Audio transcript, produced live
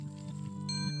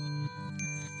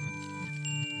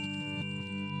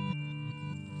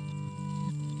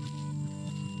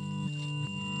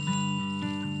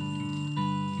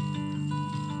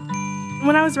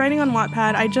when I was writing on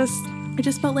Wattpad, I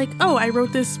just felt like, oh, I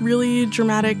wrote this really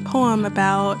dramatic poem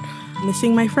about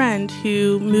missing my friend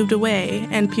who moved away,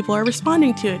 and people are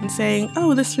responding to it and saying,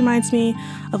 oh, this reminds me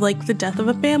of like the death of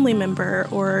a family member,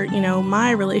 or, you know,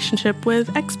 my relationship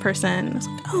with X person. I was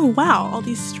like, oh, wow, all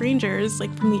these strangers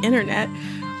like from the internet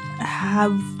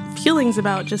have feelings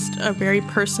about just a very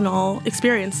personal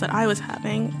experience that I was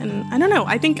having. And I don't know,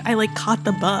 I think I like caught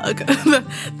the bug,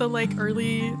 the like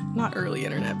not early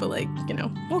internet, but like, you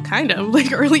know, well, kind of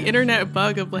like early internet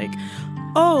bug of like,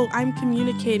 oh, I'm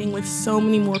communicating with so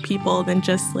many more people than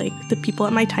just like the people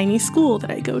at my tiny school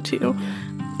that I go to.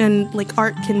 And like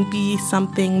art can be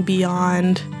something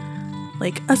beyond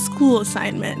like a school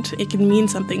assignment. It can mean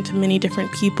something to many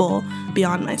different people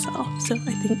beyond myself. So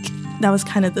I think that was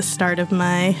kind of the start of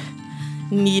my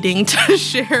needing to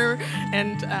share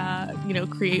and,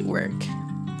 create work.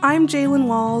 I'm Jalen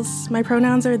Walls. My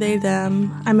pronouns are they,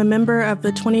 them. I'm a member of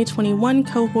the 2021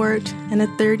 cohort and a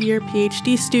third-year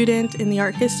PhD student in the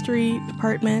art history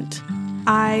department.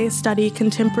 I study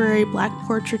contemporary Black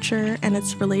portraiture and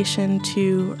its relation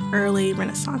to early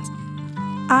Renaissance.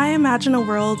 I imagine a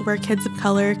world where kids of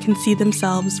color can see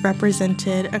themselves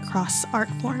represented across art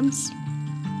forms.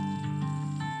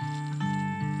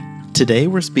 Today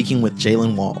we're speaking with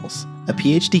Jalen Walls, a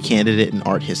PhD candidate in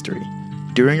art history.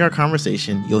 During our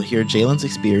conversation, you'll hear Jalen's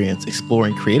experience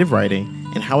exploring creative writing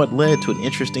and how it led to an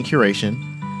interest in curation,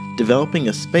 developing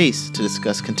a space to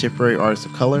discuss contemporary artists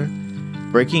of color,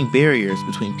 breaking barriers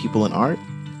between people and art,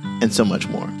 and so much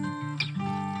more.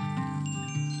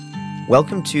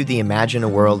 Welcome to the Imagine a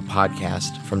World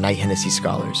podcast from Knight Hennessy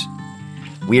Scholars.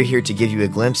 We are here to give you a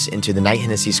glimpse into the Knight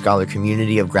Hennessy Scholar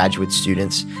community of graduate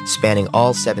students spanning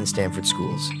all 7 Stanford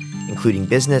schools, including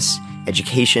business,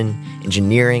 education,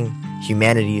 engineering,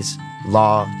 humanities,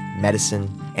 law, medicine,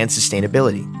 and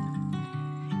sustainability.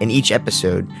 In each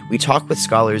episode, we talk with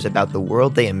scholars about the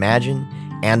world they imagine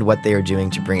and what they are doing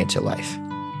to bring it to life.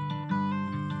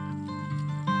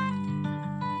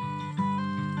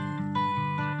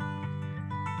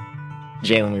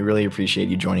 Jalen, we really appreciate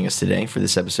you joining us today for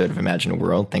this episode of Imagine a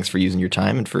World. Thanks for using your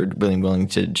time and for being willing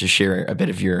to share a bit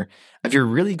of your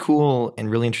really cool and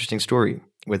really interesting story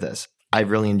with us. I've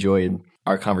really enjoyed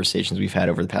our conversations we've had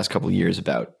over the past couple of years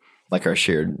about like our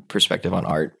shared perspective on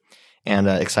art, and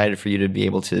excited for you to be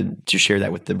able to share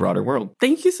that with the broader world.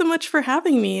 Thank you so much for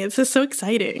having me. This is so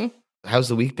exciting. How's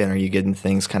the week been? Are you getting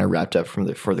things kind of wrapped up for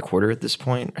the quarter at this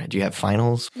point? Do you have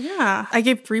finals? Yeah, I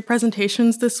gave 3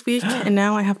 presentations this week, and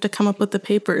now I have to come up with the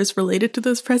papers related to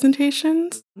those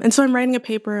presentations. And so I'm writing a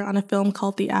paper on a film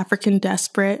called The African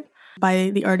Desperate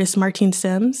by the artist Martine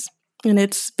Sims. And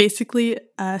it's basically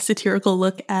a satirical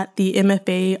look at the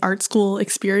MFA art school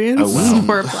experience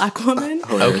for a Black woman.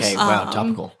 Okay, wow,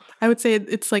 topical. I would say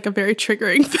it's like a very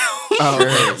triggering film.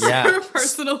 Oh, yeah.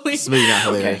 Personally. It's maybe not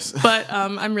hilarious. Okay. But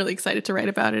I'm really excited to write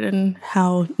about it and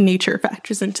how nature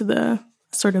factors into the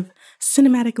sort of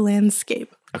cinematic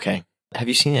landscape. Okay. Have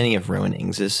you seen any of Rowan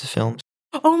Ings' films?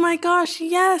 Oh my gosh,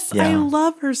 yes. Yeah. I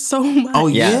love her so much. Oh,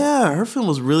 yeah. Her film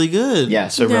was really good. Yeah,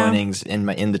 so Rowan Ings in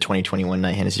the 2021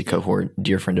 Knight Hennessy cohort,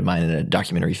 dear friend of mine and a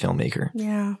documentary filmmaker.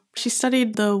 Yeah. She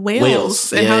studied the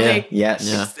whales and how they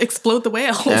explode the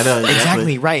whales. Yeah, I know,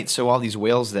 exactly right. So all these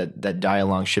whales that die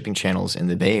along shipping channels in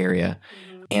the Bay Area.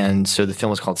 And so the film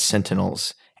was called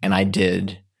Sentinels, and I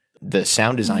did the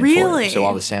sound design for it. So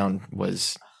all the sound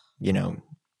was,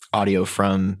 audio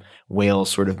from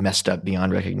whales sort of messed up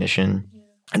beyond recognition.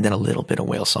 And then a little bit of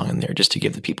whale song in there just to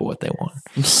give the people what they want.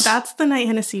 That's the Knight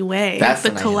Hennessy way. That's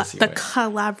the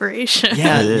collaboration.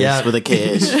 Yeah, with a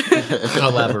KH.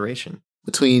 Collaboration.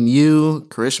 Between you,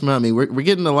 Karishma, I mean, we're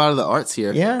getting a lot of the arts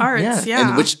here. Yeah. Arts, yeah.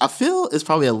 And which I feel is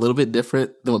probably a little bit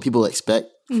different than what people expect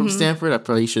from Stanford. I'm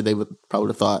pretty sure they would probably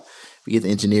have thought we get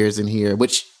the engineers in here,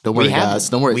 which don't worry, guys.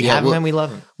 Don't worry. We have them and we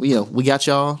love them. We got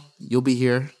y'all. You'll be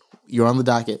here. You're on the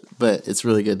docket. But it's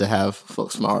really good to have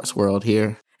folks from the arts world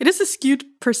here. It is a skewed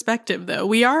perspective, though.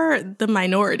 We are the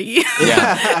minority in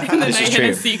the Knight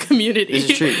Hennessy community. This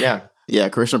is true, yeah. Yeah,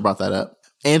 Karishma brought that up.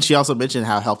 And she also mentioned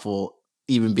how helpful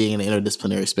even being in an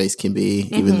interdisciplinary space can be,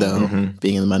 even though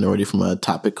being in the minority from a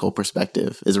topical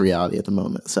perspective is a reality at the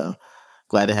moment. So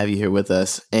glad to have you here with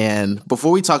us. And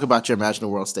before we talk about your Imagine a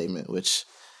World statement, which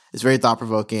is very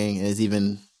thought-provoking and is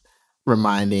even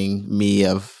reminding me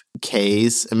of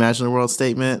Kay's Imagine a World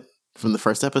statement from the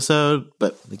first episode,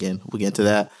 but again, we'll get into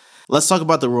that. Let's talk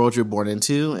about the world you're born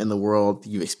into and the world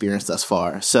you've experienced thus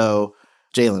far. So,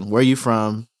 Jalen, where are you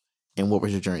from and what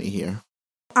was your journey here?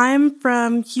 I'm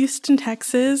from Houston,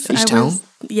 Texas. H-Town?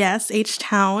 Yes,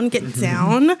 H-Town. Get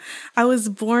down. I was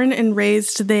born and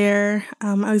raised there.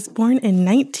 I was born in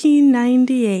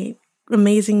 1998.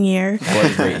 amazing year.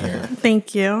 What a great year.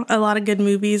 Thank you. A lot of good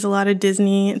movies, a lot of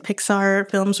Disney and Pixar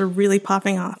films were really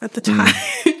popping off at the time.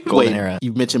 Golden era.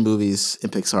 You mentioned movies in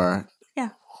Pixar. Yeah.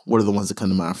 What are the ones that come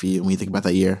to mind for you when you think about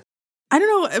that year? I don't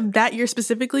know that year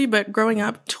specifically, but growing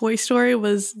up, Toy Story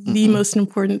was the most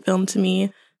important film to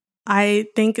me. I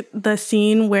think the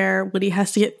scene where Woody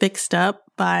has to get fixed up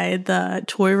by the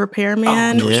toy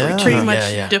repairman pretty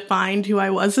much defined who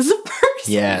I was as a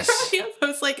person. Yes. I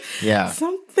was like,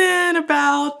 something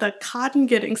about the cotton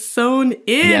getting sewn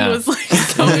in was like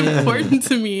so important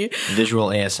to me. Visual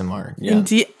ASMR. Yeah.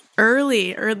 Indeed.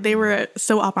 They were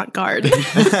so avant-garde.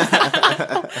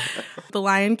 The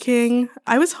Lion King.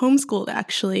 I was homeschooled,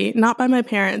 actually. Not by my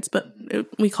parents, but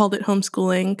we called it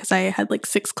homeschooling because I had like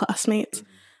 6 classmates.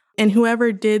 And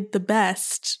whoever did the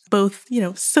best, both,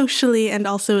 socially and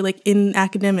also like in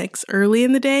academics early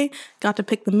in the day, got to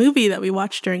pick the movie that we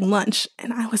watched during lunch.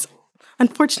 And I was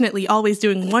unfortunately always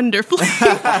doing wonderfully.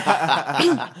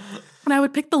 And I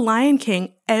would pick The Lion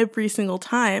King every single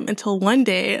time until one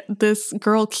day this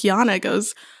girl, Kiana,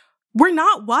 goes, "We're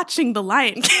not watching The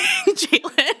Lion King,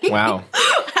 Jalen." Wow.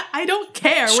 I don't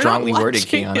care. Strongly We're not worded,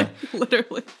 Kiana.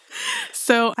 Literally.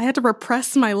 So I had to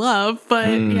repress my love, but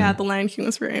The Lion King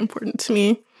was very important to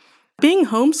me. Being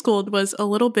homeschooled was a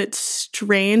little bit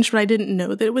strange, but I didn't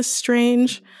know that it was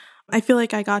strange. I feel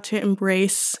like I got to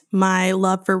embrace my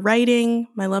love for writing,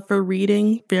 my love for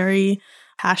reading very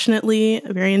passionately,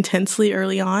 very intensely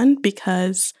early on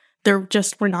because there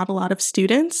just were not a lot of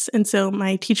students. And so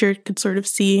my teacher could sort of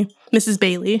see, Mrs.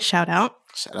 Bailey, shout out.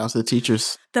 Shout out to the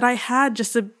teachers. That I had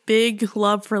just a big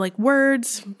love for like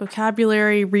words,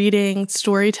 vocabulary, reading,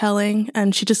 storytelling.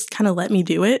 And she just kind of let me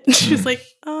do it. She was like,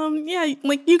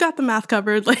 like you got the math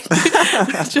covered. Like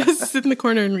just sit in the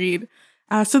corner and read.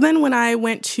 So then when I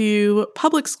went to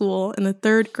public school in the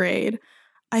 3rd grade,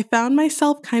 I found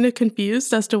myself kind of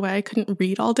confused as to why I couldn't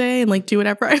read all day and like do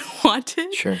whatever I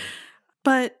wanted. Sure.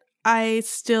 But I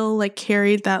still like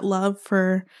carried that love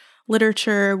for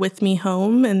literature with me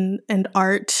home and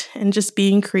art and just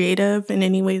being creative in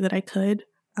any way that I could.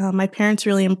 My parents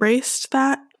really embraced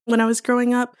that when I was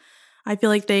growing up. I feel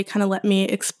like they kind of let me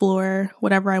explore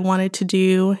whatever I wanted to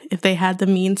do if they had the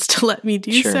means to let me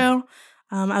do so.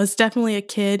 I was definitely a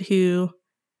kid who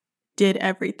did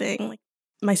everything. Like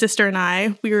my sister and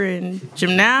I, we were in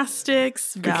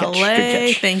gymnastics,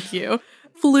 ballet, thank you,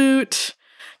 flute,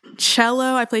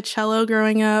 cello. I played cello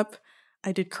growing up.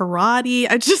 I did karate.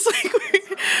 I just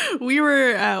we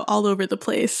were all over the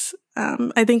place.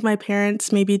 I think my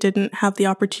parents maybe didn't have the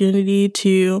opportunity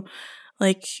to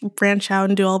like branch out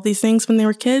and do all of these things when they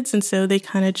were kids. And so they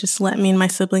kind of just let me and my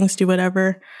siblings do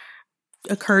whatever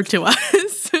occurred to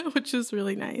us, which is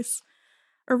really nice.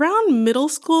 Around middle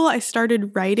school, I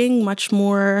started writing much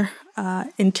more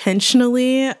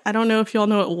intentionally. I don't know if y'all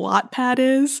know what Wattpad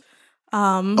is.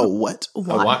 What?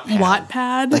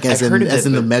 Wattpad. Like as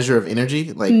in the measure of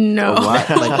energy? Like no. Or what?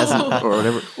 Like as in, or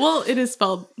whatever. Well, it is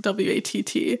spelled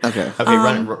W-A-T-T. Okay.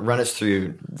 Run us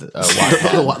through the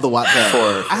Wattpad. the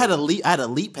Wattpad. I had a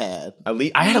leap pad. I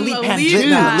had a leap pad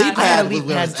too. Leap pad was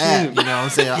where I was at. You know what I'm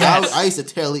saying? Yes. I used to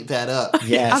tear leap pad up.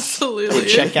 Yes. Absolutely.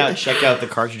 Check out the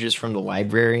cartridges from the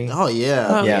library. Oh yeah.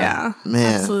 Oh yeah.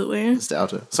 Man. Absolutely.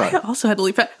 Nostalgia. Sorry. I also had a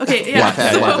leap pad. Okay, yeah.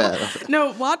 Wattpad.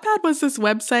 No, Wattpad was this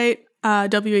website.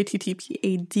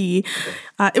 WATTPAD.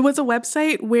 It was a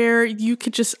website where you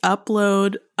could just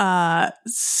upload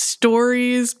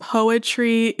stories,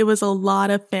 poetry. It was a lot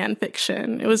of fan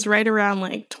fiction. It was right around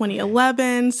like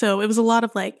 2011. So it was a lot of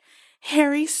like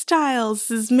Harry Styles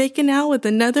is making out with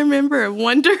another member of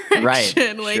One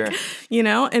Direction. Right.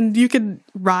 Sure. And you could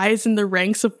rise in the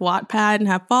ranks of Wattpad and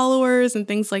have followers and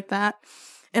things like that.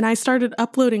 And I started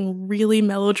uploading really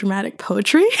melodramatic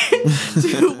poetry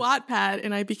to Wattpad,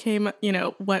 and I became,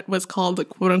 what was called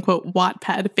quote unquote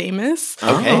Wattpad famous.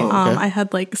 Okay. I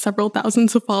had like several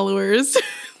thousands of followers,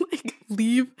 like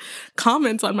leave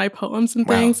comments on my poems and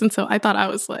things. And so I thought I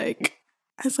was like,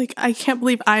 I can't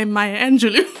believe I'm Maya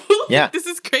Angelou. Yeah. This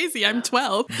is crazy. I'm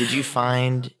 12. Did you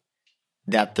find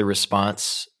that the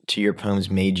response to your poems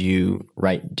made you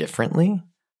write differently?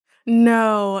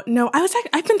 No.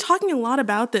 I've been talking a lot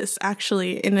about this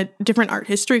actually in different art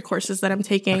history courses that I'm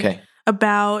taking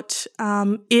about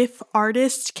if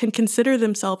artists can consider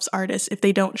themselves artists if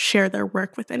they don't share their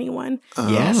work with anyone.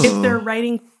 Yes. If they're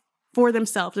writing for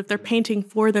themselves, if they're painting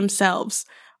for themselves,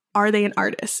 are they an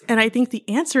artist? And I think the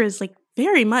answer is like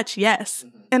very much yes.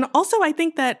 And also I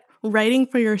think that writing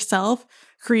for yourself,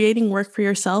 creating work for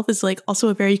yourself is like also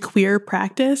a very queer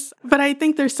practice. But I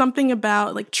think there's something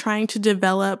about like trying to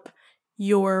develop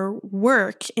your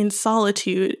work in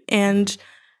solitude and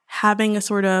having a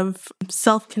sort of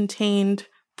self-contained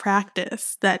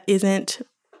practice that isn't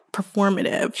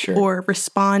performative Sure. or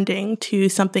responding to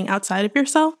something outside of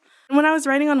yourself. And when I was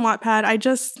writing on Wattpad, I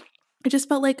just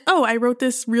felt like, oh, I wrote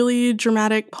this really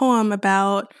dramatic poem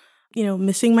about,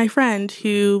 missing my friend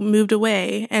who moved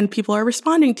away, and people are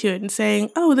responding to it and saying,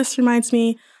 oh, this reminds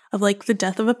me of like the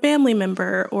death of a family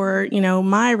member, or,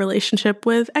 my relationship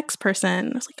with X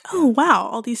person. I was like, oh, wow,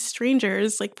 all these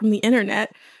strangers like from the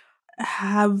internet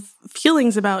have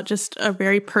feelings about just a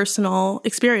very personal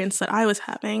experience that I was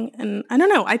having. And I don't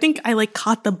know, I think I like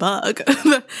caught the bug,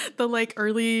 the like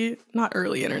not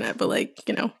early internet, but like,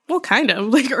 kind of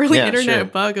like early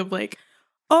internet bug of like,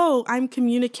 oh, I'm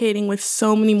communicating with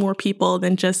so many more people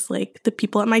than just like the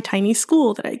people at my tiny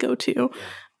school that I go to.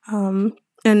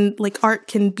 And like art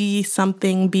can be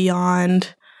something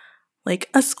beyond like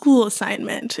a school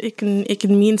assignment. It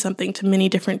can mean something to many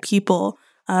different people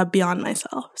beyond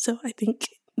myself. So I think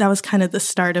that was kind of the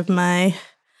start of my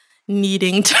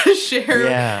needing to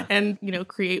share and,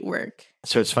 create work.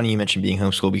 So it's funny you mentioned being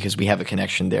homeschooled because we have a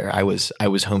connection there. I was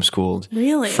homeschooled.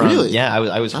 Really? Really? Yeah,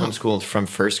 I was homeschooled from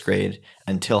first grade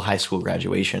until high school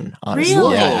graduation. Honestly.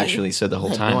 Really? Yeah, actually. So the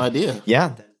whole time. No idea.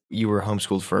 Yeah. You were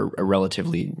homeschooled for a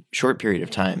relatively short period of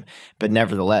time, but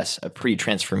nevertheless, a pretty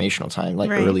transformational time, like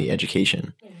early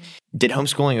education. Did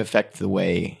homeschooling affect the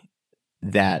way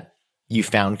that you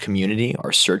found community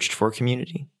or searched for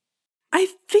community? I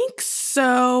think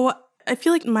so. I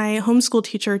feel like my homeschool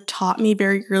teacher taught me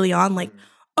very early on, like,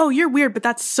 oh, you're weird, but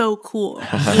that's so cool.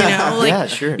 Like, yeah,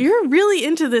 sure. You're really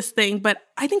into this thing, but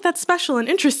I think that's special and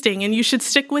interesting, and you should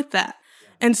stick with that.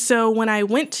 And so when I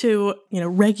went to,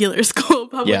 regular school,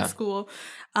 public school,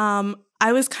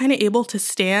 I was kind of able to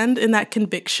stand in that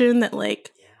conviction that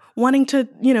like wanting to,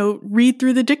 read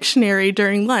through the dictionary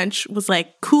during lunch was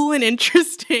like cool and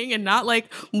interesting and not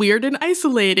like weird and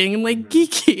isolating and like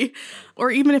geeky. Or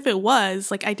even if it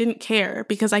was, like I didn't care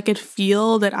because I could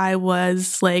feel that I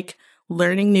was like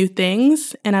learning new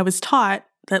things, and I was taught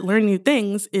that learning new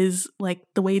things is like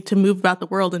the way to move about the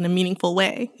world in a meaningful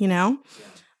way,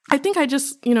 I think I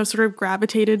just, sort of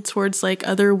gravitated towards like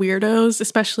other weirdos,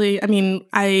 especially,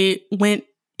 I went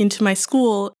into my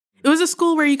school. It was a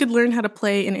school where you could learn how to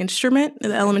play an instrument in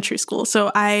the elementary school.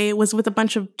 So I was with a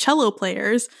bunch of cello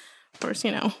players, of course,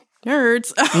 nerds.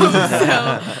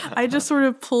 So I just sort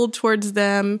of pulled towards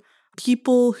them,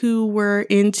 people who were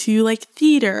into like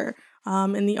theater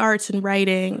and the arts and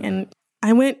writing. And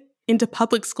I went into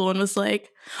public school and was like,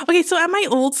 okay, so at my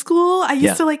old school, I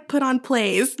used to like put on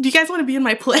plays. Do you guys want to be in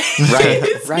my plays?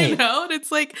 Right. And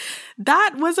it's like,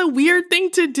 that was a weird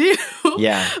thing to do.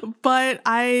 Yeah. But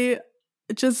I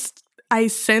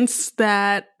sensed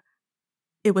that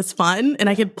it was fun and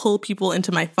I could pull people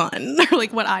into my fun or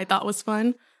like what I thought was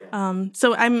fun.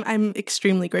 So I'm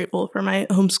extremely grateful for my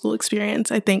homeschool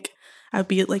experience. I think I'd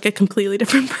be like a completely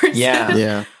different person.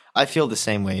 Yeah. I feel the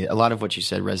same way. A lot of what you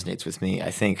said resonates with me. I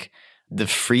think the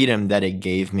freedom that it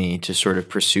gave me to sort of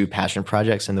pursue passion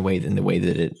projects in the way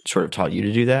that it sort of taught you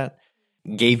to do that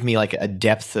gave me like a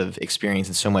depth of experience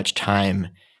and so much time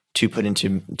to put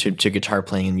into guitar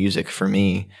playing and music for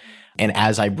me. And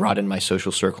as I broadened my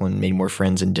social circle and made more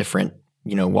friends in different,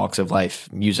 walks of life,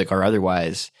 music or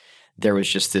otherwise, there was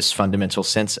just this fundamental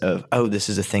sense of, oh, this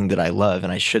is a thing that I love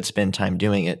and I should spend time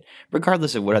doing it,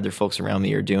 regardless of what other folks around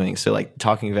me are doing. So like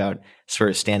talking about sort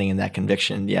of standing in that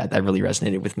conviction, that really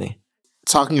resonated with me.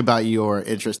 Talking about your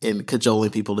interest in cajoling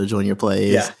people to join your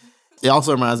plays, it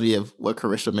also reminds me of what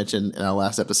Karishma mentioned in our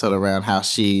last episode around how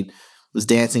she was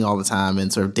dancing all the time,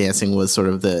 and sort of dancing was sort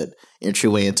of the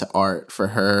entryway into art for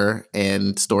her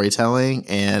and storytelling.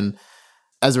 And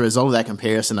as a result of that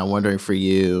comparison, I'm wondering for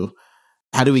you,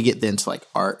 how do we get then to like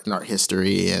art and art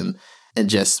history and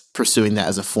just pursuing that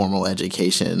as a formal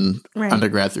education,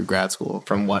 undergrad through grad school?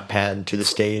 From Wattpad to the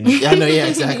stage.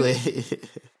 Exactly.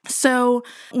 So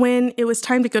when it was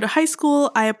time to go to high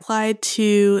school, I applied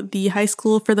to the High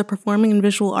School for the Performing and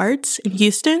Visual Arts in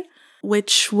Houston,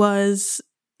 which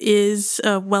is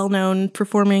a well-known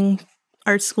performing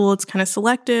arts school. It's kind of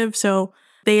selective. So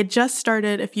they had just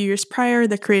started a few years prior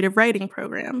the creative writing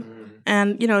program.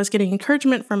 And, I was getting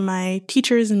encouragement from my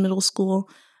teachers in middle school.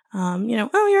 Oh,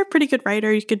 you're a pretty good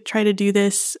writer. You could try to do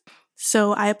this.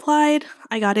 So I applied,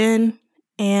 I got in,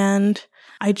 and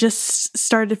I just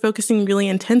started focusing really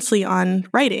intensely on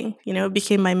writing. It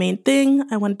became my main thing.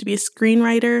 I wanted to be a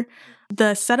screenwriter.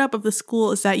 The setup of the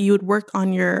school is that you would work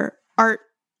on your art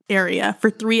area for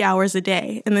 3 hours a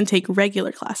day and then take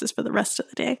regular classes for the rest of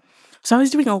the day. So I was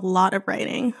doing a lot of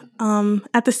writing.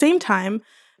 At the same time,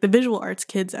 the visual arts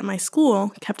kids at my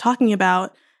school kept talking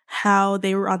about how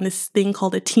they were on this thing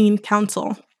called a teen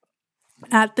council.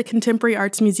 at the Contemporary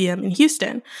Arts Museum in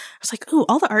Houston. I was like, oh,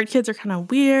 all the art kids are kind of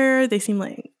weird. They seem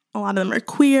like a lot of them are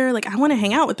queer. Like, I want to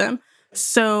hang out with them.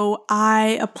 So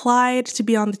I applied to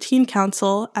be on the teen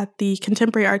council at the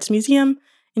Contemporary Arts Museum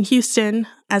in Houston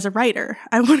as a writer.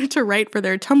 I wanted to write for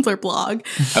their Tumblr blog.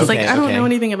 I was like, I don't know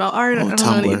anything about art. I don't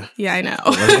Tumblr. know anything. Yeah, I know.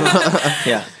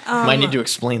 Yeah. Might need to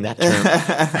explain that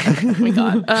term. Oh my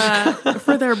God.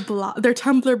 For their blog, their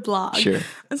Tumblr blog. Sure. I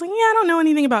was like, yeah, I don't know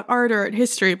anything about art or art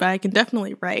history, but I can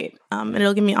definitely write. And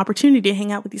it'll give me opportunity to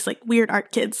hang out with these like weird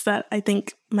art kids that I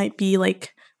think might be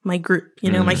like my group,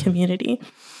 you know, my community.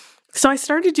 So I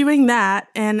started doing that.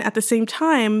 And at the same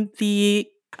time, the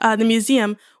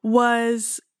museum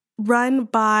was run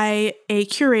by a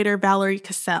curator, Valerie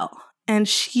Cassell, and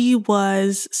she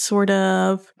was sort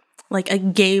of like a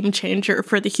game changer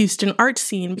for the Houston art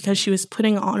scene because she was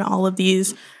putting on all of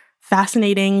these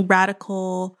fascinating,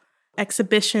 radical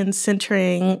exhibitions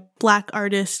centering Black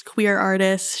artists, queer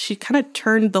artists. She kind of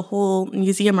turned the whole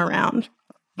museum around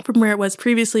from where it was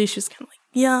previously. She was kind of like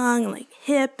young and like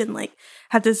hip and like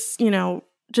had this, you know,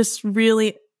 just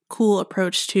really cool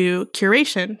approach to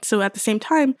curation. So at the same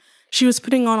time, she was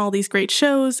putting on all these great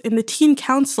shows, and the teen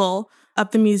council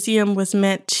of the museum was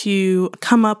meant to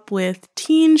come up with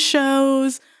teen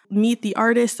shows, meet the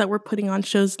artists that were putting on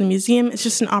shows in the museum. It's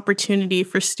just an opportunity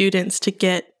for students to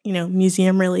get, you know,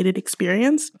 museum-related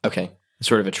experience. Okay.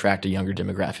 Sort of attract a younger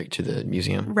demographic to the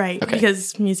museum. Right. Okay.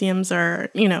 Because museums are,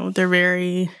 you know, they're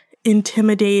very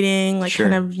intimidating, like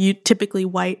kind of typically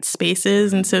white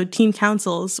spaces. And so teen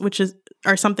councils,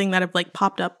 are something that have like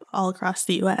popped up all across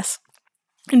the US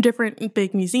in different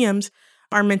big museums,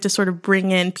 are meant to sort of bring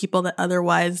in people that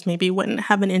otherwise maybe wouldn't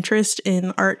have an interest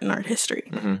in art and art history.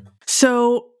 Mm-hmm.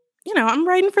 So, you know, I'm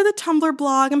writing for the Tumblr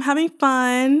blog, I'm having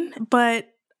fun, but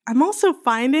I'm also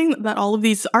finding that all of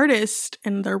these artists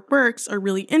and their works are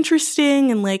really interesting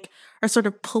and like are sort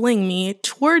of pulling me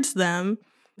towards them,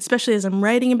 especially as I'm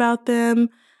writing about them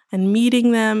and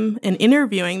meeting them and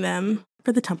interviewing them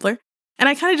for the Tumblr. And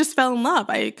I kind of just fell in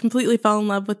love. I completely fell in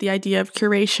love with the idea of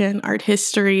curation, art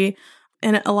history,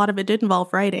 and a lot of it did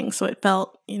involve writing. So it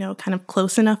felt, you know, kind of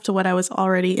close enough to what I was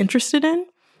already interested in.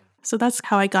 So that's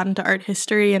how I got into art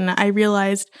history. And I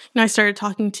realized, you know, I started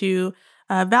talking to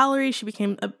Valerie. She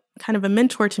became kind of a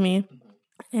mentor to me.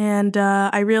 And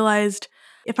I realized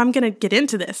if I'm going to get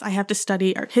into this, I have to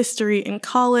study art history in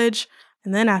college.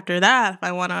 And then after that, if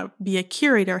I want to be a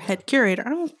curator, head curator,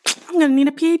 I'm going to need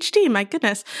a PhD, my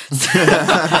goodness.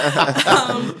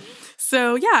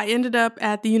 So yeah, I ended up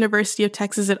at the University of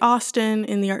Texas at Austin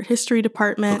in the art history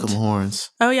department. Hook 'em horns.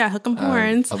 Oh yeah, hook 'em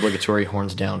horns. Obligatory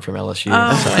horns down from LSU.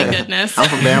 Oh my goodness. I'm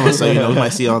from Bama, so you know we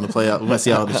might see you on the playoff. We might see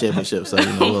you on the championship. So you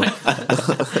know,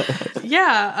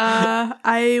 Yeah,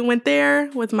 I went there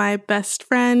with my best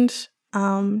friend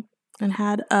and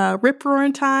had a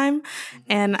rip-roaring time,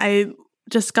 and I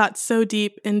just got so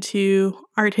deep into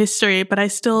art history, but I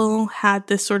still had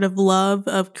this sort of love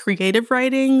of creative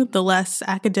writing, the less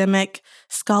academic,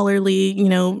 scholarly, you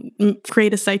know,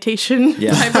 create a citation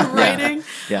type of writing.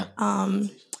 Yeah. And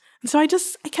so I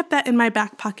kept that in my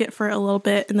back pocket for a little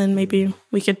bit, and then maybe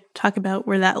we could talk about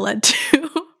where that led to.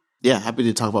 Yeah, happy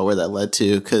to talk about where that led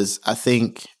to, because I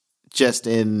think just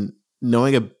in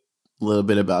knowing a little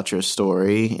bit about your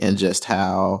story and just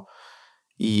how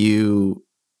you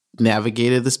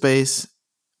navigated the space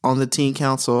on the teen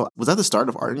council, was that the start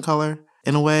of Art in Color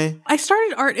in a way? I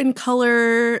started Art in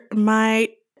Color my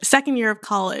second year of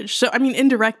college. So, I mean,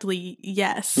 indirectly,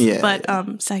 yes. Yeah,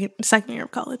 but second year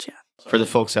of college, yeah. For the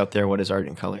folks out there, what is Art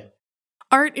in Color?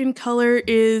 Art in Color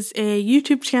is a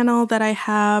YouTube channel that I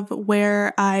have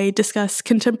where I discuss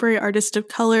contemporary artists of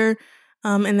color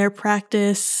and their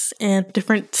practice and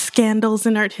different scandals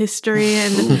in art history,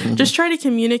 and just try to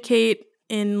communicate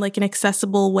in like an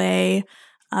accessible way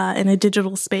in a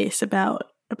digital space about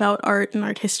art and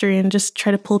art history, and just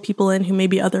try to pull people in who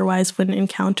maybe otherwise wouldn't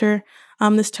encounter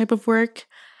this type of work.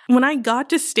 When I got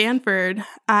to Stanford,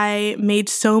 I made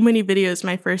so many videos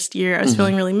my first year. I was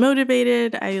feeling really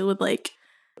motivated. I would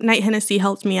Knight Hennessy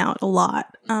helped me out a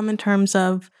lot in terms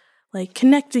of like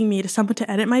connecting me to someone to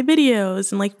edit my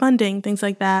videos and like funding, things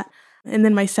like that. And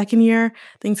then my second year,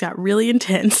 things got really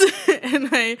intense. And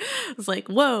I was like,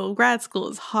 whoa, grad school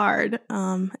is hard.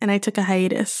 And I took a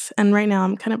hiatus. And right now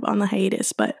I'm kind of on the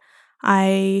hiatus, but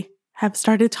I have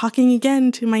started talking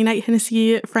again to my Knight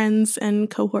Hennessy friends and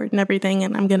cohort and everything.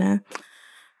 And I'm going to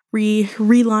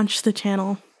relaunch the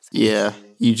channel. Yeah,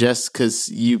 because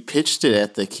you pitched it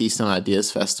at the Keystone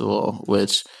Ideas Festival,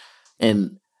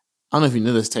 and I don't know if you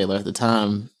knew this, Taylor, at the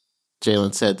time,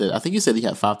 Jalen said that, I think you said you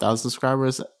had 5,000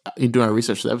 subscribers. You're doing our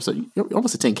research for the episode. You're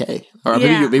almost at 10K. Or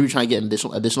maybe you're trying to get an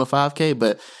additional 5K.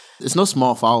 But It's no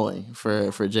small following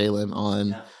for Jalen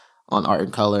on Art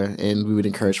and Color, and we would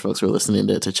encourage folks who are listening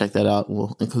to check that out.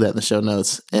 We'll include that in the show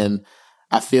notes. And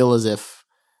I feel as if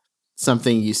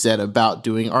something you said about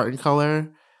doing Art and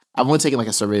Color, I've only taken like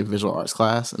a survey of visual arts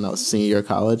class, and that was senior year of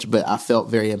college, but I felt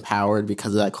very empowered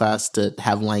because of that class to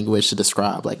have language to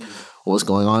describe like what was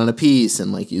going on in a piece,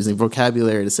 and like using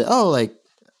vocabulary to say, oh, like,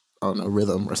 I don't know,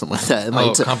 rhythm or something like that. And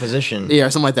like composition. Yeah, or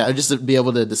something like that. Or just to be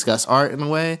able to discuss art in a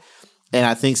way. And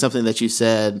I think something that you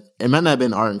said, it might not have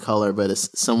been Art and Color, but it's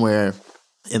somewhere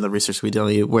in the research we did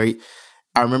on you, where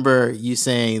I remember you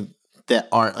saying that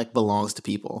art like belongs to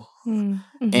people.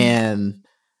 Mm-hmm. And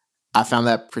I found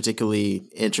that particularly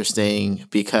interesting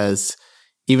because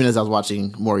even as I was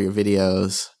watching more of your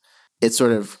videos, it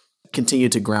sort of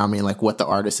continued to ground me in like what the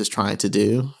artist is trying to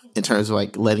do in terms of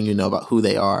like letting you know about who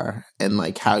they are and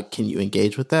like how can you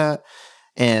engage with that.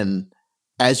 And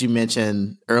as you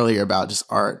mentioned earlier about just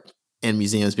art and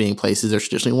museums being places that are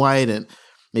traditionally white and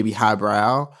maybe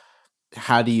highbrow,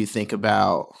 how do you think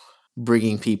about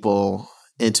bringing people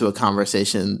into a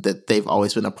conversation that they've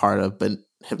always been a part of but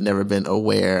have never been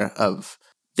aware of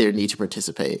their need to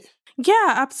participate?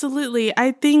 Yeah, absolutely.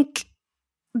 I think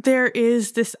there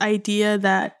is this idea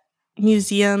that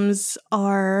museums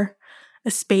are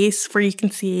a space where you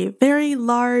can see very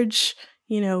large,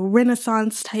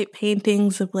 Renaissance type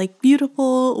paintings of like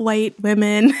beautiful white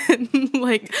women and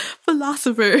like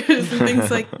philosophers and things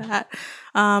like that.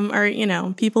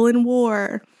 Or, people in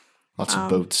war. Lots of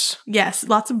boats. Yes,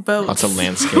 lots of boats. Lots of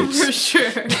landscapes. For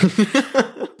sure.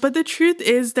 But the truth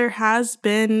is there has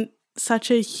been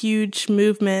such a huge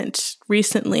movement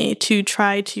recently to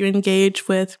try to engage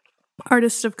with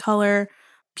artists of color,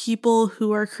 people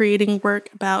who are creating work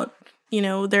about,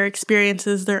 their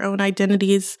experiences, their own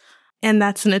identities. And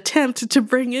that's an attempt to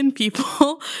bring in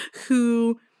people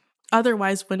who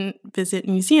otherwise wouldn't visit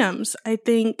museums. I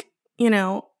think,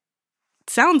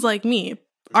 sounds like me.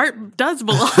 Art does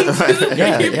belong to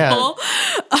the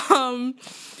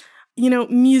people.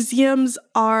 Museums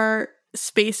are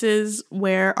spaces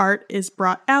where art is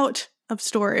brought out of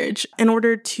storage in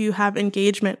order to have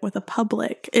engagement with a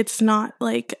public. It's not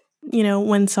like,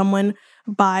 when someone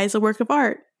buys a work of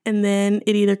art and then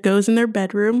it either goes in their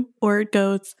bedroom or it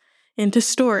goes into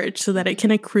storage so that it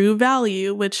can accrue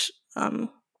value, which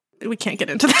we can't get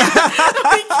into that.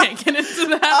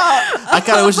 I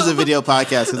kind of wish it was a video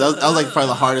podcast because that was like probably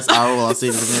the hardest hour while I was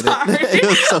seeing it. It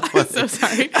was so funny. I'm so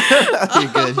sorry.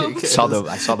 You're good.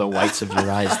 I saw the whites of your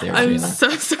eyes there. I'm Jana. so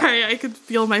sorry. I could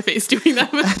feel my face doing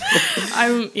that.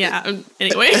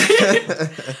 Anyway.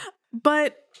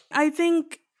 But I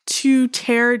think to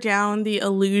tear down the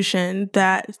illusion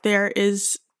that there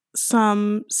is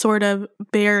some sort of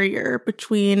barrier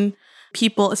between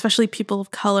people, especially people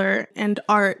of color, and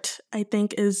art, I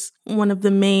think is one of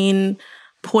the main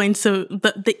points of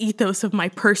the ethos of my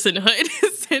personhood,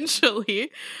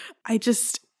 essentially. I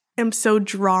just am so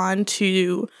drawn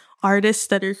to artists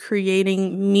that are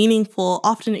creating meaningful,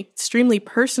 often extremely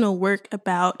personal work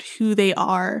about who they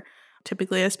are,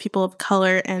 typically as people of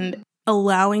color, and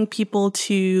allowing people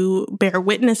to bear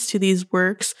witness to these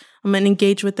works and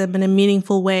engage with them in a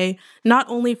meaningful way, not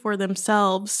only for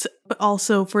themselves, but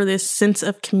also for this sense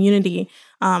of community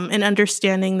and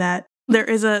understanding that there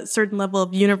is a certain level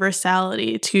of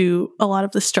universality to a lot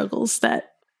of the struggles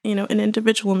that, an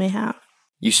individual may have.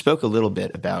 You spoke a little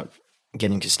bit about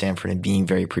getting to Stanford and being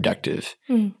very productive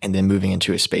and then moving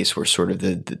into a space where sort of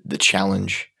the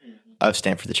challenge of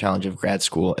Stanford, the challenge of grad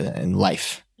school and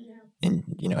life. And,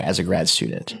 as a grad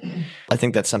student, I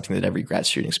think that's something that every grad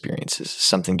student experiences,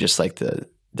 something just like the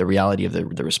reality of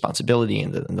the responsibility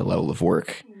and the level of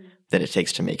work that it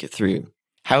takes to make it through.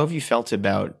 How have you felt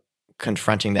about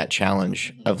confronting that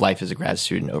challenge of life as a grad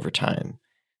student over time?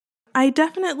 I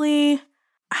definitely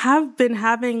have been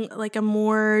having like a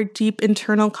more deep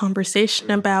internal conversation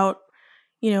about,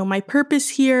 my purpose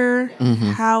here,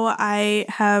 how I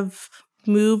have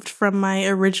moved from my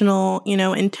original,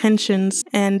 intentions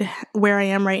and where I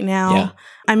am right now. Yeah.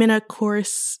 I'm in a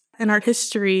course, an art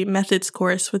history methods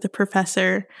course with a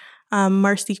professor,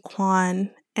 Marcy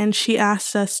Kwan, and she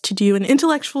asked us to do an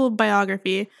intellectual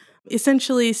biography,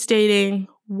 essentially stating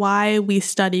why we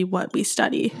study what we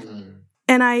study.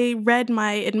 And I read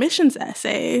my admissions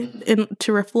essay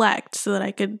to reflect so that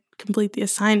I could complete the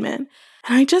assignment.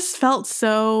 And I just felt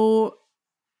so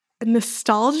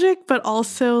nostalgic, but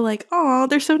also like, oh,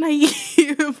 they're so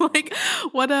naive. Like,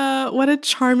 what a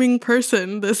charming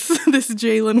person this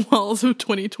Jalen Walls of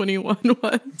 2021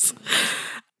 was.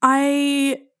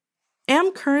 I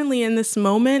am currently in this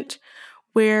moment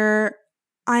where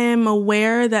I am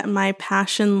aware that my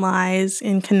passion lies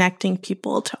in connecting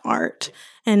people to art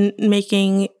and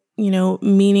making,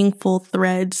 meaningful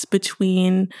threads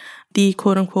between the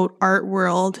quote unquote art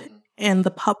world and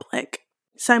the public.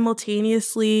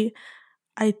 Simultaneously,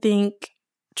 I think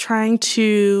trying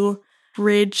to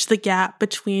bridge the gap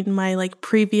between my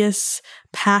previous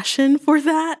passion for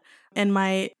that and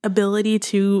my ability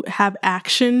to have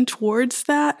action towards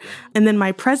that, and then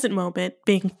my present moment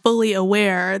being fully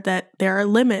aware that there are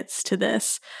limits to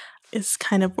this is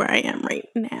kind of where I am right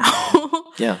now.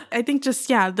 Yeah. I think just,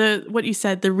 what you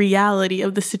said, the reality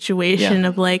of the situation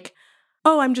of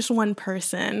I'm just one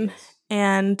person.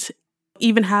 And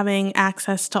even having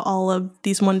access to all of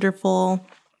these wonderful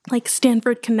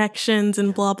Stanford connections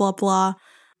and blah, blah, blah,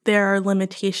 there are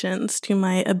limitations to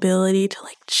my ability to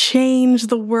change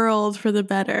the world for the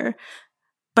better.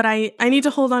 But I need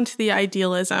to hold on to the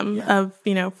idealism of,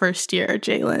 first year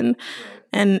Jalen.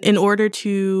 And in order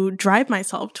to drive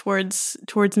myself towards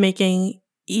making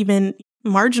even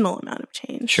marginal amount of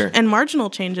change. Sure. And marginal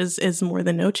change is more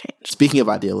than no change. Speaking of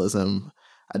idealism,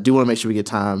 I do want to make sure we get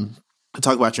time to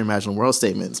talk about your Imaginal World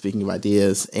statement, speaking of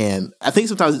ideas. And I think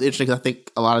sometimes it's interesting because I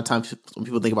think a lot of times when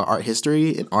people think about art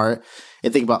history and art, they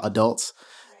think about adults.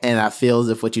 And I feel as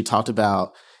if what you talked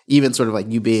about, even sort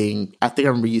of you being, I think I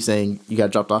remember you saying you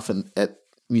got dropped off at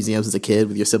museums as a kid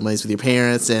with your siblings, with your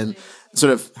parents, and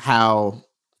sort of how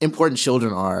important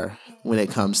children are when it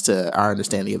comes to our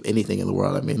understanding of anything in the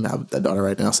world. I mean, I have a daughter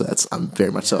right now, so I'm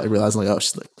very much so realizing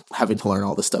she's having to learn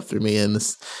all this stuff through me, and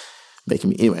this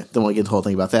making me, anyway, don't want to get into the whole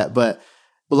thing about that, but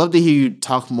would love to hear you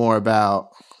talk more about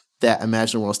that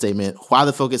Imaginal World statement, why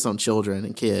the focus on children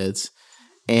and kids.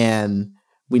 And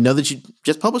we know that you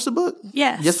just published a book.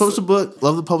 Yes. You just published a book.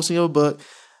 Love the publishing of a book.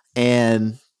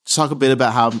 And talk a bit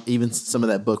about how even some of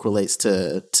that book relates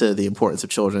to the importance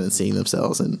of children and seeing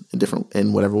themselves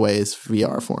in whatever ways via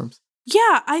art forms.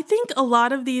 Yeah, I think a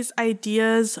lot of these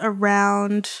ideas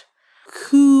around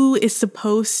who is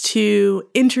supposed to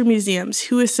enter museums,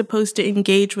 who is supposed to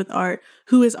engage with art,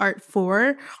 who is art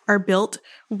for, are built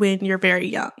when you're very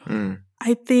young.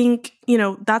 I think,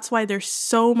 that's why there's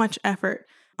so much effort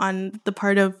on the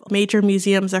part of major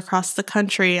museums across the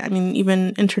country, I mean,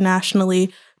 even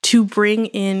internationally, to bring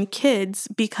in kids,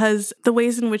 because the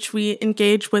ways in which we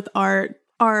engage with art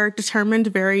are determined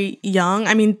very young.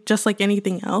 I mean, just like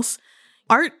anything else,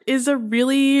 art is a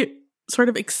really sort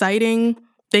of exciting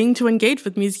thing to engage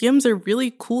with. Museums are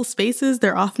really cool spaces.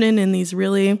 They're often in these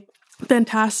really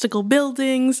fantastical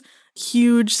buildings,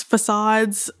 huge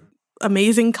facades,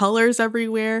 amazing colors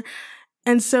everywhere.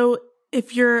 And so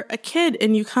if you're a kid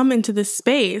and you come into this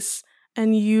space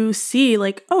and you see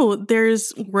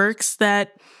there's works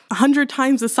that 100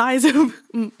 times the size of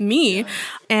me,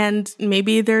 and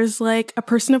maybe there's a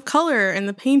person of color in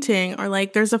the painting, or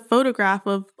there's a photograph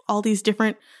of all these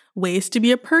different ways to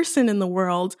be a person in the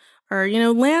world, or,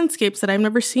 landscapes that I've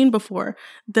never seen before,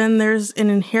 then there's an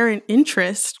inherent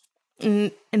interest,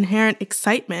 an inherent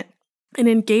excitement in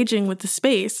engaging with the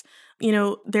space.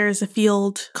 There's a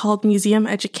field called museum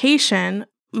education.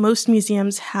 Most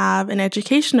museums have an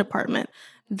education department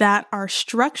that are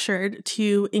structured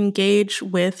to engage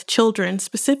with children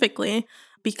specifically,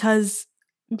 because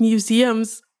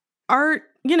museums are,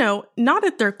 not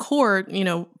at their core,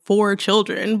 for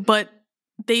children, but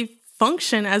they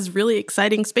function as really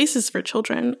exciting spaces for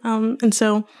children. And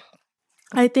so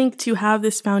I think to have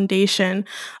this foundation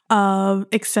of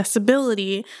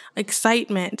accessibility,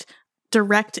 excitement,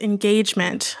 direct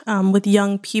engagement with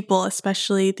young people,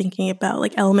 especially thinking about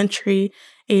elementary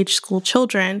age school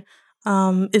children,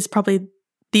 is probably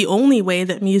the only way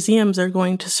that museums are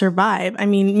going to survive. I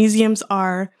mean, museums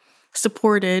are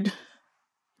supported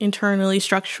internally,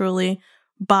 structurally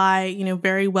by,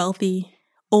 very wealthy,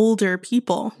 older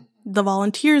people. The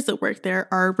volunteers that work there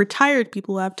are retired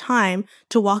people who have time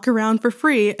to walk around for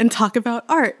free and talk about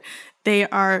art. They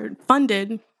are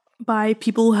funded by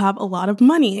people who have a lot of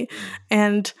money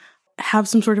and have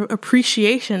some sort of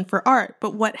appreciation for art.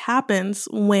 But what happens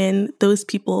when those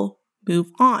people move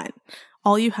on?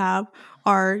 All you have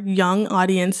are young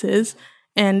audiences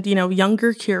and,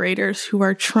 younger curators who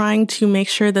are trying to make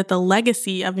sure that the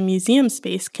legacy of a museum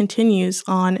space continues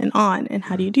on. And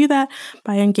how do you do that?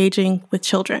 By engaging with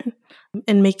children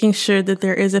and making sure that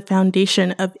there is a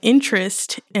foundation of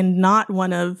interest and not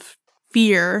one of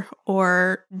fear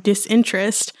or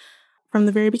disinterest from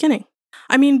the very beginning.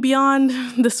 I mean, beyond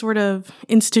the sort of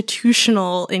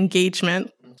institutional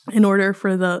engagement, in order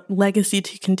for the legacy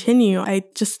to continue, I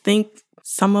just think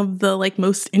some of the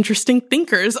most interesting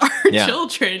thinkers are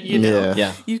children,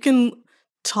 Yeah. You can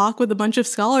talk with a bunch of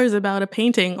scholars about a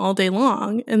painting all day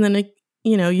long, and then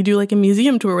you do a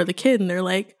museum tour with a kid and they're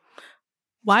like,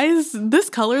 why is this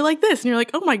color like this? And you're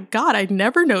like, oh my God, I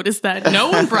never noticed that. No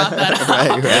one brought that up.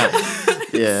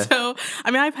 Right. Yeah. So,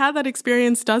 I mean, I've had that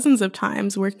experience dozens of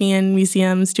times working in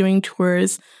museums, doing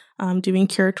tours, doing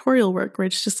curatorial work, where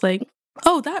it's just like,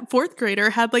 oh, that fourth grader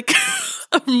had like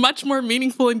a much more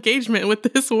meaningful engagement with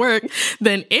this work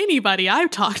than anybody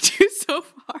I've talked to so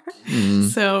far.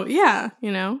 So, yeah,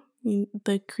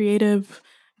 the creative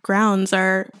grounds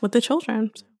are with the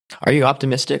children. Are you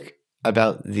optimistic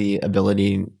about the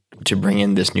ability to bring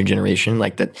in this new generation,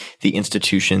 like that the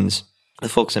institutions, the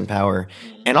folks in power,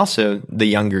 and also the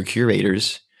younger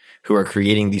curators who are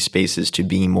creating these spaces to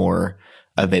be more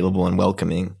available and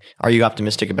welcoming? Are you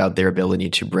optimistic about their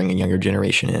ability to bring a younger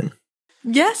generation in?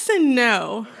 Yes and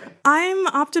no. I'm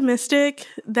optimistic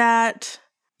that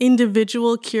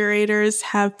individual curators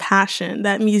have passion,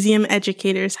 that museum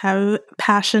educators have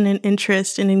passion and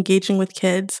interest in engaging with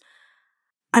kids.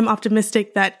 I'm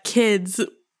optimistic that kids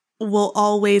will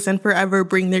always and forever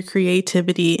bring their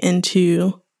creativity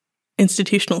into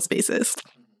institutional spaces.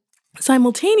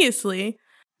 Simultaneously,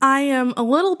 I am a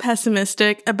little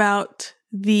pessimistic about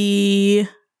the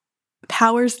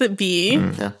powers that be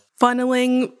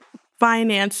funneling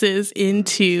finances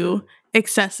into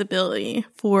accessibility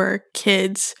for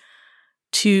kids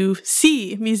to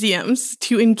see museums,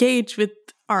 to engage with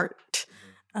art.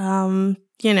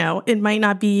 It might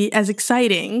not be as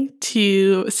exciting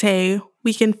to say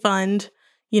we can fund,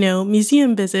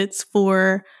 museum visits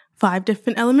for 5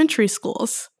 different elementary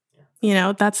schools.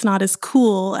 That's not as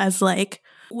cool as like,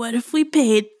 what if we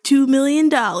paid $2 million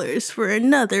for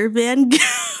another Van Gogh,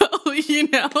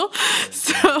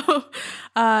 So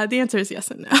the answer is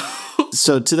yes and no.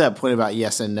 So to that point about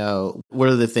yes and no, what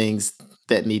are the things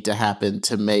that need to happen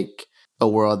to make a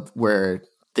world where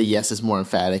the yes is more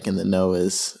emphatic and the no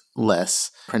is less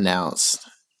pronounced?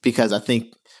 Because I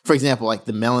think, for example, like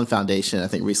the Mellon Foundation, I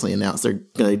think recently announced they're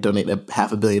going to donate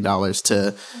 $500 million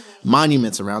to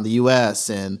monuments around the U.S.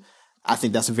 And I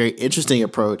think that's a very interesting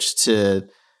approach to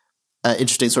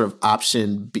interesting sort of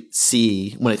option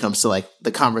C when it comes to like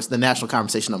the national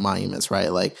conversation on monuments,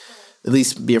 right? Like at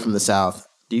least being from the South.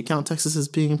 Do you count Texas as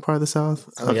being part of the South?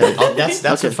 Okay. Yeah.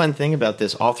 That's a fun thing about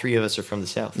this. All 3 of us are from the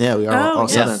South. Yeah, we are all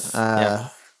yes.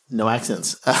 Southern. No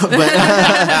accents. But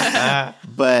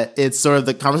it's sort of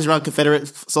the conversation around Confederate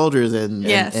soldiers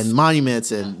and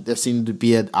monuments, and there seemed to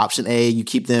be an option A, you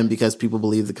keep them because people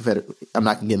believe the Confederate. I'm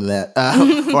not going to get into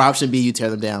that. Or option B, you tear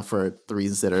them down for the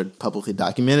reasons that are publicly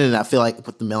documented. And I feel like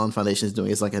what the Mellon Foundation is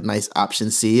doing is like a nice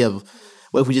option C of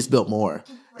what if we just built more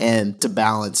and to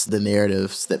balance the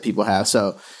narratives that people have.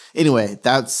 So anyway,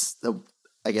 that's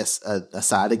I guess a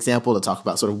side example to talk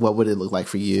about sort of what would it look like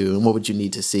for you and what would you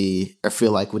need to see or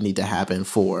feel like would need to happen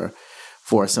for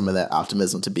some of that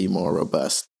optimism to be more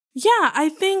robust. Yeah, I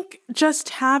think just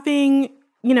having,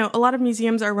 a lot of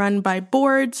museums are run by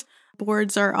boards.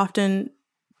 Boards are often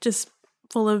just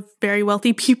full of very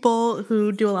wealthy people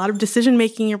who do a lot of decision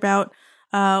making about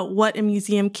what a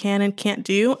museum can and can't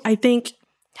do. I think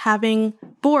having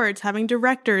boards, having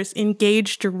directors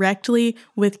engage directly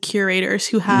with curators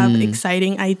who have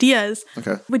exciting ideas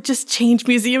would just change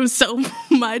museums so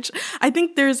much. I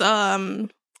think there's, I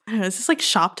don't know, is this like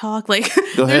shop talk? Like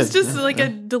there's just like a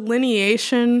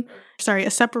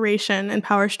separation and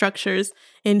power structures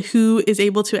in who is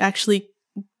able to actually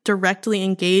directly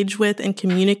engage with and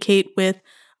communicate with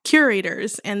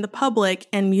curators and the public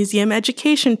and museum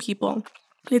education people.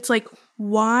 It's like,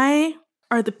 why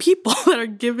are the people that are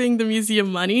giving the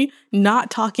museum money not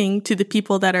talking to the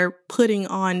people that are putting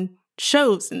on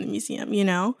shows in the museum,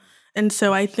 And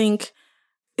so I think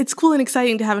it's cool and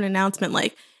exciting to have an announcement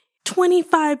like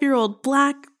 25-year-old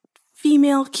Black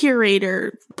female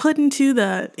curator put into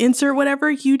the insert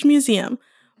whatever huge museum.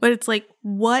 But it's like,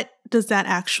 what does that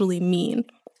actually mean?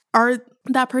 Are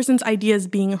that person's ideas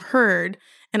being heard,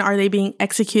 and are they being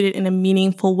executed in a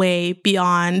meaningful way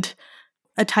beyond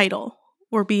a title?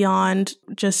 Or beyond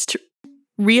just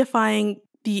reifying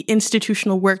the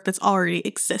institutional work that's already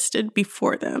existed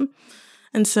before them.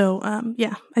 And so,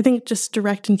 I think just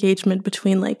direct engagement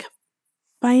between like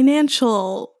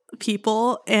financial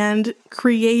people and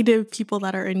creative people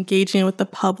that are engaging with the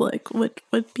public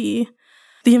would be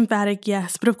the emphatic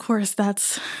yes. But of course,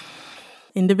 that's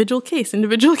individual case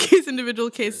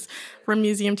from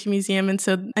museum to museum. And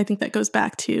so I think that goes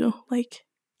back to like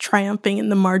triumphing in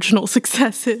the marginal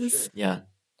successes. Yeah.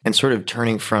 And sort of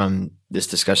turning from this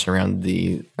discussion around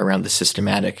the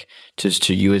systematic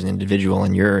to you as an individual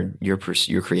and your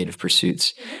creative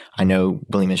pursuits. I know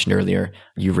Billy mentioned earlier,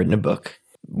 you've written a book.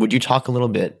 Would you talk a little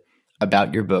bit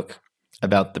about your book,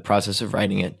 about the process of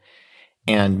writing it,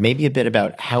 and maybe a bit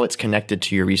about how it's connected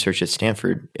to your research at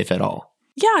Stanford, if at all?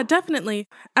 Yeah, definitely.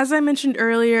 As I mentioned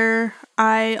earlier,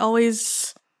 I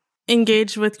always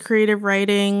engage with creative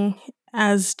writing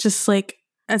as just like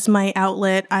as my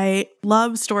outlet. I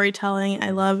love storytelling. I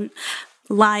love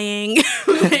lying,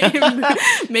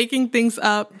 making things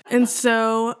up. And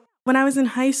so when I was in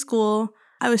high school,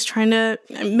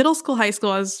 middle school, high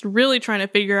school, I was really trying to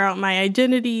figure out my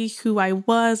identity, who I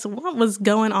was, what was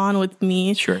going on with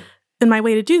me. Sure. And my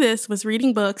way to do this was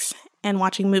reading books and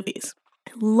watching movies.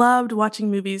 I loved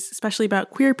watching movies, especially about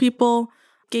queer people,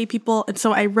 gay people. And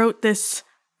so I wrote this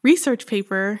research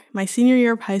paper my senior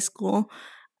year of high school,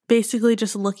 basically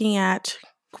just looking at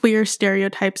queer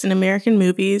stereotypes in American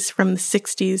movies from the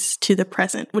 60s to the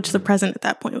present, which the present at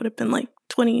that point would have been like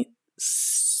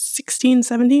 2016,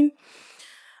 17.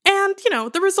 And,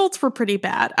 the results were pretty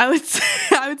bad. I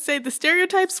would say the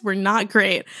stereotypes were not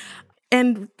great.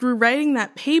 And through writing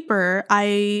that paper,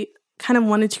 I kind of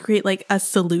wanted to create like a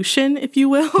solution, if you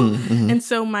will. Mm-hmm. And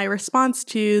so my response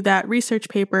to that research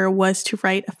paper was to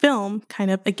write a film kind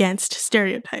of against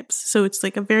stereotypes. So it's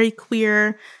like a very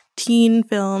queer teen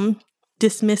film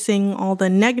dismissing all the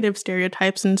negative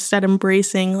stereotypes and instead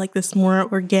embracing like this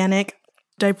more organic,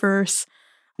 diverse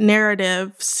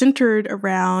narrative centered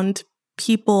around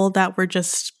people that were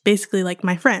just basically like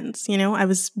my friends. I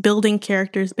was building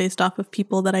characters based off of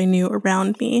people that I knew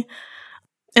around me.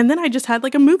 And then I just had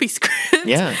like a movie script.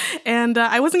 Yeah. And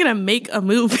I wasn't going to make a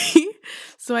movie.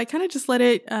 So I kind of just let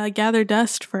it gather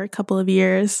dust for a couple of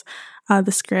years,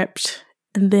 the script.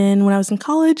 And then when I was in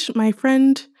college, a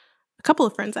couple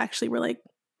of friends actually were like,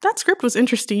 that script was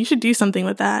interesting. You should do something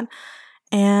with that.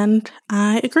 And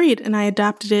I agreed. And I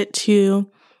adapted it to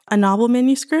a novel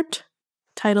manuscript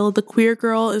titled The Queer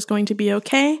Girl Is Going to Be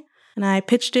Okay. And I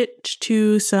pitched it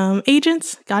to some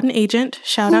agents, got an agent.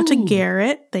 Shout out to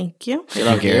Garrett. Thank you.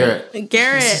 Hello, Garrett.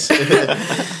 Garrett,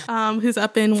 who's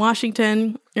up in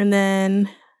Washington. And then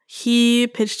he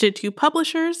pitched it to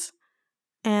publishers.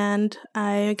 And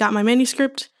I got my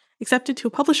manuscript accepted to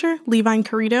a publisher, Levine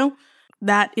Carrito.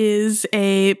 That is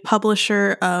a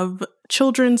publisher of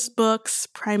children's books,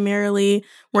 primarily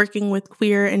working with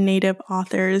queer and Native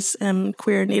authors and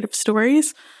queer and Native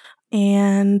stories.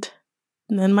 And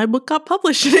then my book got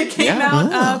published and it came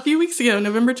out a few weeks ago,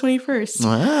 November 21st.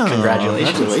 Wow.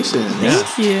 Congratulations.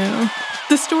 Thank you.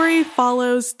 The story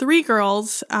follows three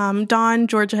girls, Dawn,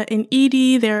 Georgia, and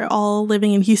Edie. They're all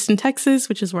living in Houston, Texas,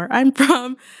 which is where I'm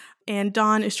from. And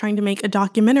Dawn is trying to make a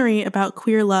documentary about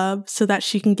queer love so that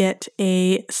she can get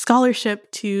a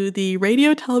scholarship to the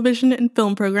radio, television, and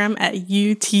film program at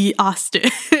UT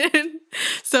Austin.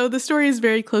 So the story is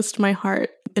very close to my heart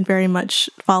and very much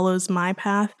follows my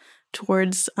path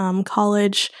towards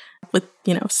college with,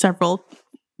 several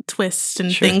twists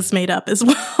and things made up as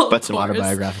well. But some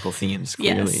autobiographical themes,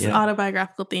 clearly. Yes,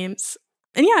 autobiographical themes.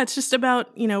 And it's just about,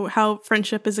 how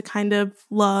friendship is a kind of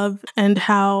love and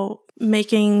how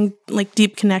making like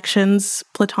deep connections,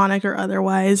 platonic or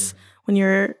otherwise, when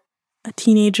you're a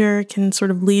teenager can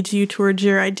sort of lead you towards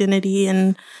your identity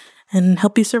and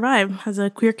help you survive as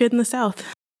a queer kid in the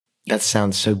South. That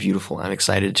sounds so beautiful. I'm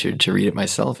excited to read it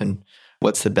myself. And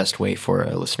what's the best way for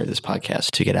a listener to this podcast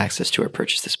to get access to or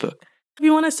purchase this book? If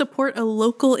you want to support a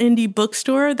local indie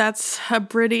bookstore, that's a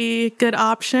pretty good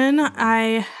option.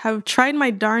 I have tried my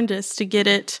darndest to get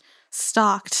it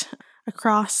stocked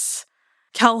across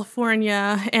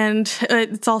California, and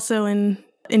it's also in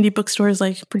indie bookstores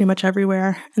like pretty much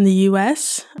everywhere in the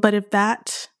US. But if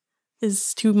that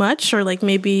is too much, or like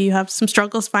maybe you have some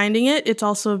struggles finding it, it's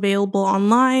also available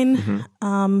online,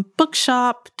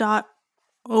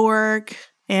 bookshop.org,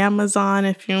 Amazon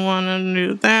if you want to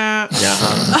do that.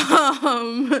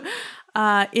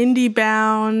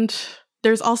 IndieBound.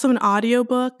 There's also an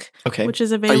audiobook, which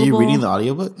is available. Are you reading the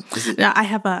audiobook? No, I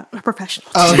have a professional.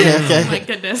 Oh, okay. My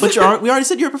goodness. But we already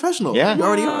said you're a professional. Yeah. You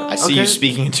already are. I see you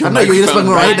speaking into a microphone. I know, you're just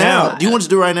right now. Do you want to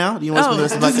do it right now? Do you want to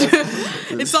spend the rest of the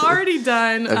podcast? It's already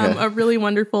done. Okay. A really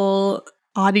wonderful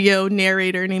audio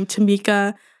narrator named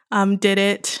Tamika did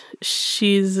it.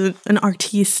 She's an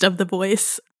artiste of the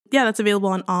voice. Yeah, that's available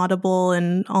on Audible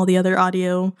and all the other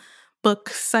audio book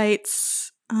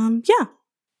sites. That's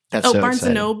so Barnes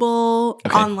exciting. and Noble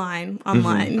online.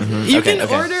 You can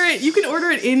order it. You can order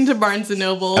it into Barnes and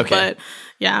Noble, but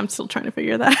I'm still trying to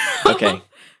figure that out. Okay,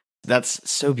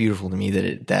 that's so beautiful to me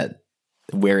that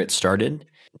where it started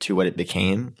to what it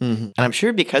became, and I'm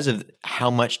sure because of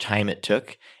how much time it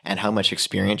took and how much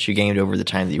experience you gained over the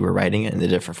time that you were writing it and the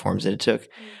different forms that it took,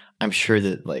 I'm sure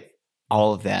that like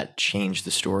all of that changed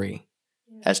the story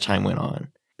as time went on.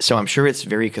 So I'm sure it's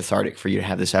very cathartic for you to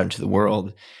have this out into the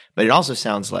world. But it also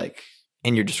sounds like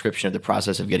in your description of the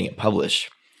process of getting it published,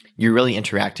 you're really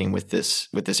interacting with this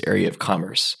area of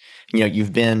commerce.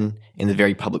 You've been in the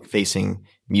very public-facing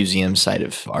museum side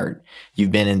of art.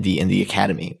 You've been in the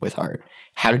academy with art.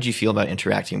 How did you feel about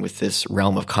interacting with this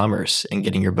realm of commerce and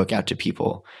getting your book out to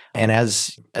people? And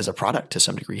as a product to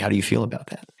some degree, how do you feel about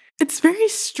that? It's very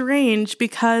strange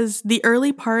because the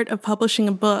early part of publishing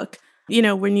a book,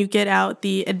 when you get out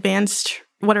the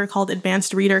what are called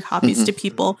advanced reader copies to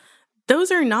people,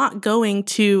 those are not going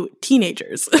to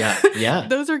teenagers. Yeah.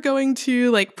 Those are going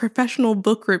to like professional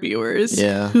book reviewers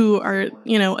who are,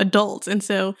 adults. And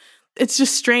so it's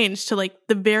just strange to like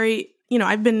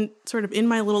I've been sort of in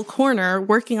my little corner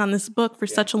working on this book for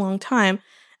such a long time.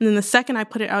 And then the second I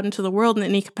put it out into the world in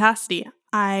any capacity,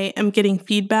 I am getting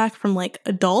feedback from like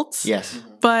adults. Yes.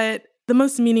 But the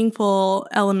most meaningful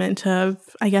element of,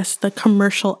 I guess, the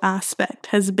commercial aspect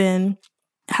has been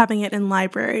having it in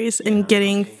libraries and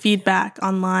getting feedback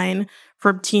online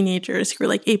from teenagers who are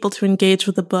like able to engage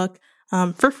with the book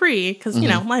for free because,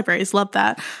 libraries love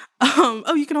that.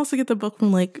 You can also get the book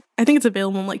from I think it's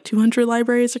available in 200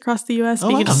 libraries across the U.S. Oh,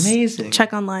 you can just amazing.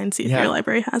 check online, see if your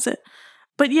library has it.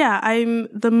 But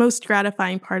the most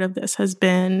gratifying part of this has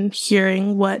been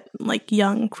hearing what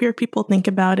young queer people think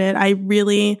about it. I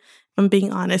really, if I'm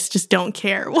being honest, just don't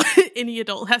care what any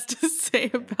adult has to say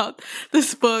about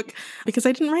this book because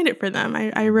I didn't write it for them.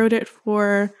 I wrote it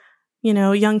for,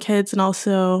 young kids and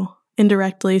also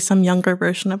indirectly some younger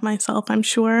version of myself, I'm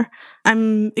sure.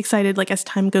 I'm excited, as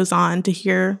time goes on, to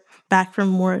hear back from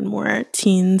more and more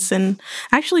teens. And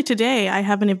actually today I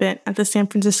have an event at the San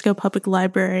Francisco Public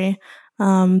Library.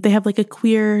 They have a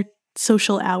queer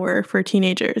social hour for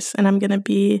teenagers, and I'm going to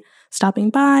be stopping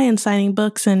by and signing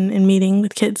books and meeting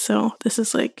with kids. So this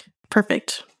is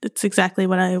perfect. It's exactly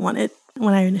what I wanted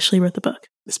when I initially wrote the book.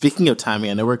 Speaking of timing,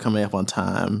 I know we're coming up on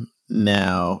time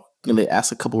now. I'm going to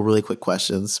ask a couple really quick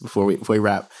questions before we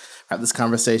wrap this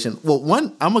conversation. Well,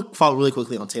 one, I'm going to follow really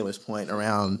quickly on Taylor's point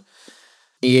around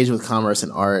engaging with commerce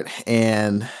and art.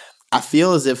 And I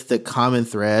feel as if the common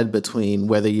thread between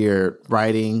whether you're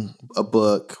writing a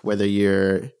book, whether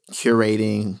you're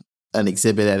curating an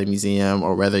exhibit at a museum,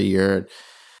 or whether you're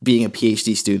being a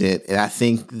PhD student, and I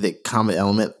think the common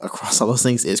element across all those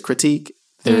things is critique.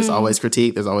 There's always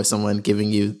critique. There's always someone giving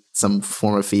you some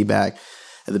form of feedback.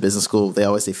 At the business school, they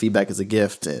always say feedback is a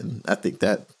gift, and I think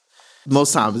that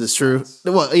most times it's true.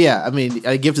 Well, yeah, I mean,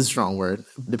 a gift is a strong word,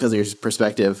 depends on your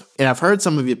perspective. And I've heard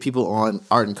some of you people on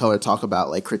Art and Color talk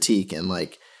about critique and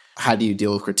how do you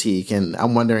deal with critique? And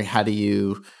I'm wondering,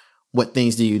 what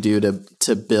things do you do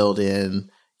to build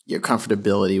in your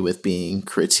comfortability with being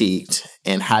critiqued,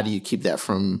 and how do you keep that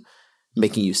from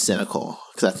making you cynical?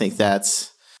 Because I think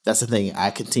that's the thing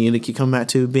I continue to keep coming back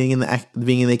to being in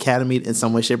the academy in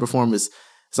some way, shape, or form is.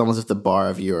 It's almost as if the bar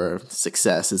of your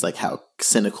success is how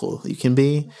cynical you can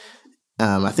be.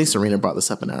 I think Serena brought this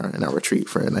up in our retreat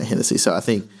for Night Hennessy. So I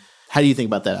think, how do you think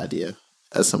about that idea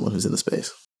as someone who's in the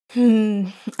space?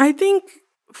 I think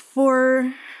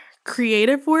for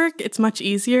creative work, it's much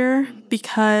easier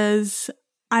because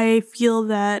I feel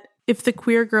that if the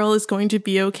queer girl is going to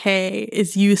be okay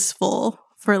is useful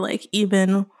for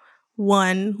even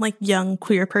one young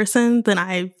queer person, then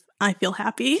I feel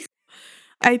happy.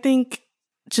 I think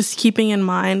just keeping in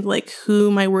mind who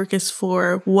my work is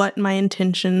for, what my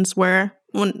intentions were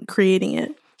when creating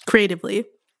it creatively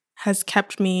has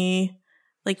kept me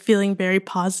feeling very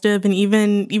positive and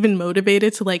even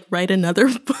motivated to write another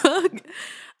book.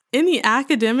 In the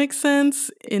academic sense,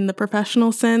 in the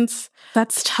professional sense,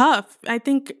 that's tough. I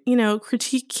think,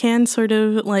 critique can sort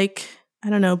of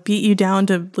beat you down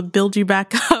to build you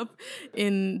back up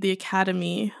in the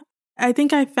academy. I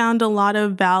think I found a lot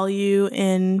of value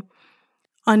in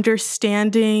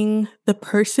understanding the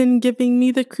person giving me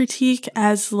the critique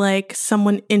as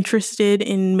someone interested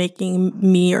in making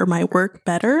me or my work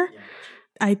better.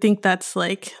 I think that's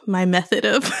my method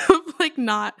of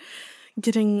not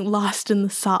getting lost in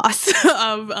the sauce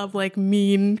of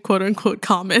mean quote unquote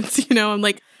comments. I'm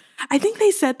I think they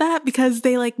said that because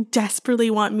they desperately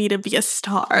want me to be a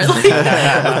star. I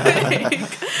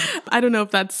don't know if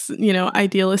that's,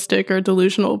 idealistic or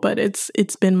delusional, but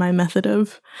it's been my method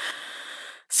of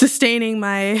sustaining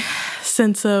my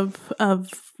sense of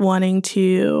wanting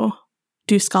to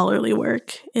do scholarly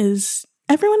work. Is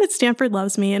everyone at Stanford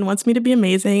loves me and wants me to be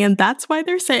amazing, and that's why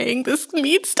they're saying this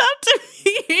mean stuff to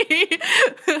me.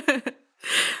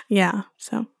 Yeah,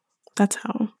 so that's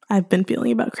how I've been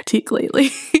feeling about critique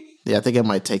lately. Yeah, I think I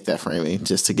might take that framing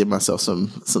just to give myself some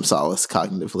solace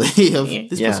cognitively.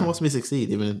 This person wants me to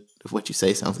succeed, even if what you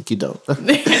say sounds like you don't.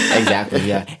 Exactly,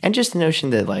 yeah. And just the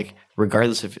notion that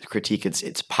regardless of critique,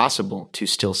 it's possible to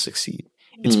still succeed.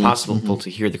 It's possible to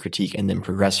hear the critique and then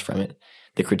progress from it.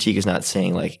 The critique is not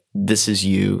saying like, this is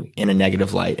you in a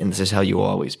negative light and this is how you will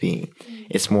always be.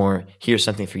 It's more, here's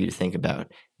something for you to think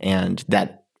about. And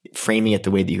that framing it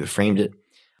the way that you have framed it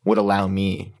would allow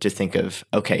me to think of,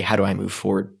 okay, how do I move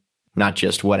forward? Not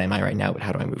just what am I right now, but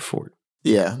how do I move forward?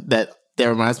 Yeah, that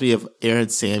reminds me of Aaron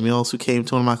Samuels, who came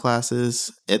to one of my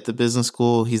classes at the business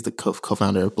school. He's the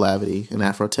co-founder of Blavity and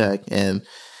Afrotech, and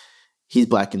he's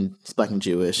black and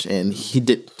Jewish. And he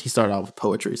started out with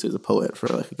poetry, so he's a poet for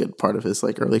like a good part of his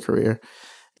like early career.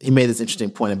 He made this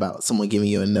interesting point about someone giving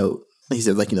you a note. He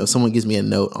said, like, someone gives me a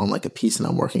note on like a piece that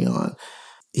I'm working on.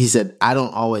 He said, I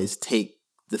don't always take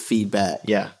the feedback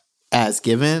as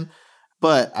given,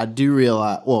 but I do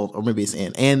realize, or maybe it's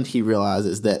and he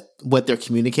realizes that what they're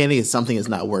communicating is something is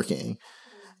not working.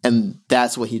 And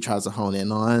that's what he tries to hone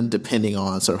in on, depending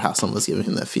on sort of how someone's giving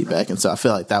him that feedback. And so I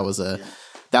feel like that was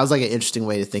like an interesting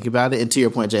way to think about it. And to your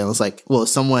point, Jalen, it's like, well,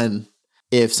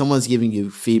 if someone's giving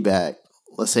you feedback,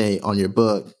 let's say on your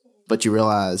book, but you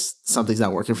realize something's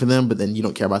not working for them, but then you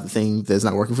don't care about the thing that's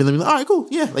not working for them. You're like, all right, cool.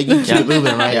 Yeah. Like you keep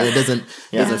moving, right? It doesn't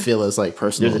feel as like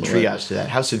personal. There's a triage to that.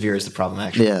 How severe is the problem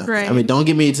actually? Yeah. Right. I mean, don't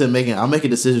get me to I'll make a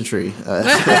decision tree if I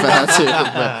have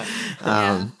to.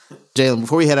 But, Jalen,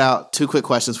 before we head out, 2 quick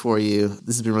questions for you.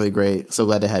 This has been really great. So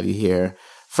glad to have you here.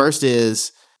 First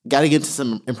is, got to get to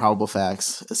some improbable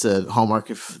facts. It's a hallmark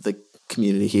of the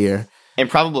community here.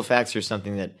 Improbable facts are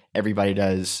something that everybody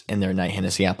does in their Knight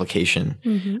Hennessy application.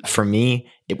 Mm-hmm. For me,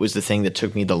 it was the thing that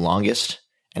took me the longest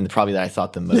and probably that I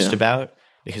thought the most about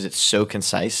because it's so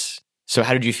concise. So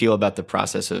how did you feel about the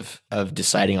process of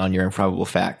deciding on your improbable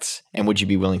facts? And would you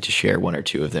be willing to share 1 or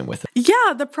 2 of them with us?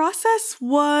 Yeah, the process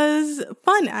was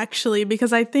fun, actually,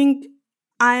 because I think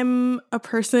I'm a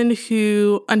person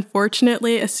who,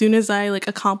 unfortunately, as soon as I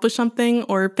accomplish something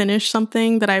or finish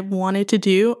something that I wanted to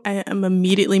do, I am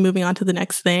immediately moving on to the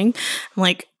next thing. I'm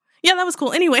like, yeah, that was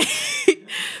cool. Anyway,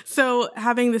 so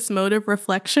having this mode of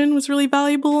reflection was really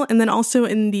valuable. And then also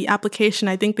in the application,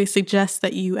 I think they suggest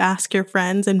that you ask your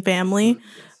friends and family.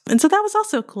 And so that was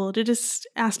also cool to just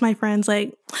ask my friends,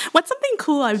 like, what's something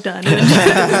cool I've done? And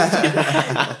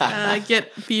then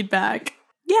get feedback.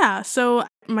 Yeah, so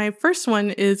my first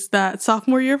one is that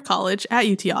sophomore year of college at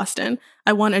UT Austin,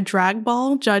 I won a drag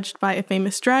ball judged by a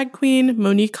famous drag queen,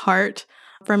 Monique Hart,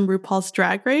 from RuPaul's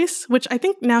Drag Race, which I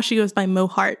think now she goes by Mo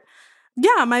Hart.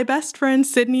 Yeah, my best friend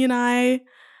Sydney and I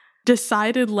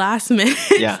decided last minute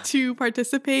to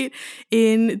participate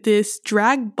in this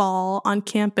drag ball on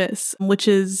campus, which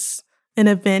is an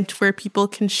event where people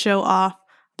can show off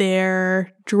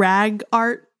their drag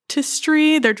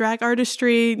artistry,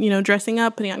 dressing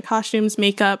up, putting on costumes,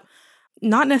 makeup,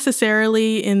 not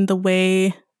necessarily in the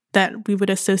way that we would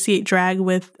associate drag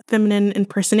with feminine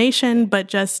impersonation, but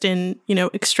just in,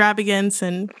 extravagance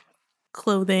and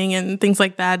clothing and things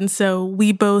like that. And so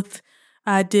we both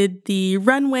did the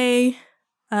runway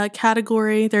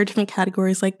category. There are different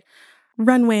categories like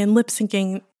runway and lip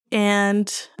syncing. And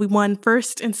we won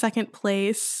first and second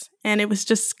place. And it was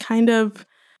just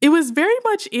it was very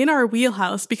much in our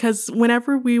wheelhouse because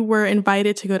whenever we were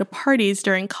invited to go to parties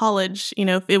during college,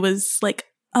 if it was like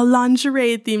a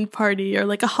lingerie themed party or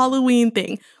like a Halloween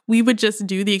thing, we would just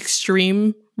do the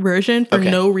extreme version for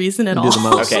no reason at all. Do the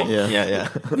most. Okay. Yeah.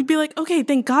 We'd be like, okay,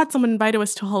 thank God someone invited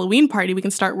us to a Halloween party. We can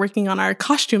start working on our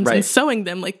costumes and sewing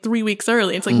them 3 weeks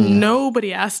early. It's like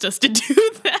nobody asked us to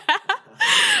do that.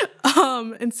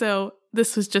 And so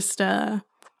this was just an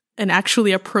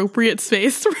actually appropriate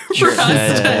space for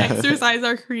us to exercise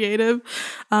our creative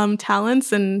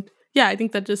talents. And yeah, I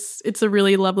think that it's a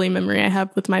really lovely memory I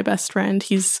have with my best friend.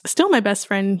 He's still my best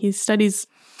friend. He studies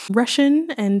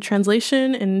Russian and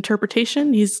translation and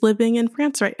interpretation. He's living in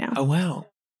France right now. Oh, wow.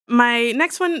 My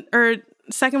next one, or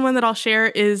second one that I'll share,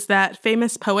 is that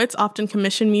famous poets often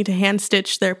commission me to hand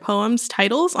stitch their poems'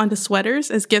 titles onto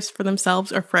sweaters as gifts for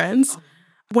themselves or friends.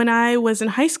 When I was in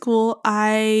high school,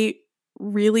 I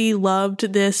really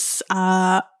loved this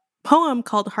poem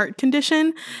called Heart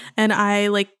Condition, and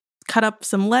I cut up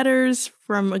some letters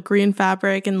from a green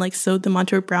fabric and sewed them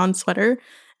onto a brown sweater,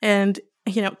 and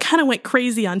kind of went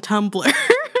crazy on Tumblr.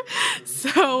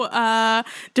 So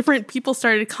different people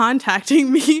started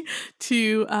contacting me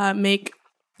to make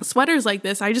sweaters like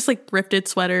this. I just thrifted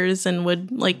sweaters and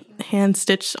would hand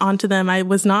stitch onto them. I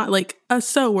was not a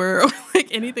sewer or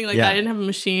anything like that. I didn't have a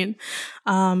machine.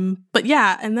 But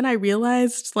yeah, and then I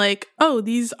realized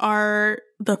these are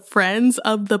the friends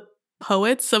of the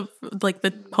poets of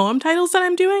the poem titles that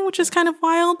I'm doing, which is kind of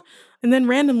wild. And then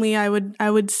randomly I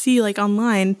would see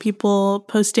online people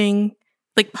posting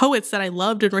poets that I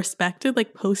loved and respected,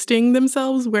 posting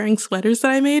themselves wearing sweaters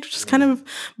that I made, which is kind of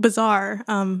bizarre.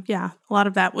 A lot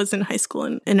of that was in high school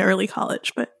and early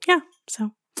college, but yeah,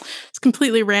 So it's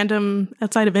completely random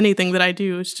outside of anything that I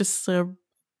do. It's just a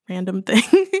random thing.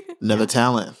 Another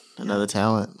talent.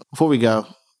 Before we go,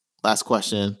 last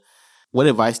question. What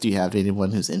advice do you have to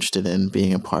anyone who's interested in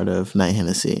being a part of Knight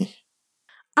Hennessy?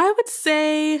 I would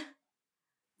say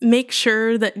make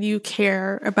sure that you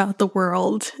care about the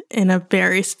world in a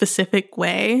very specific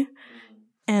way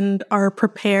and are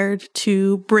prepared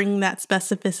to bring that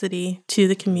specificity to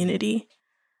the community.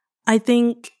 I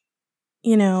think,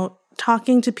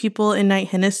 talking to people in Knight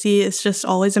Hennessy is just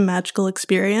always a magical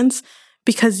experience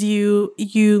because you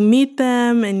meet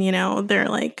them and, they're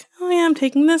like, oh yeah, I'm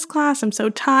taking this class. I'm so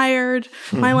tired.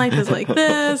 My life is like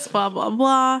this, blah, blah,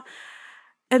 blah.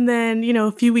 And then,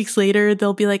 a few weeks later,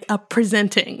 they'll be like up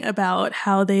presenting about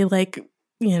how they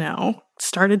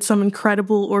started some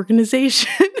incredible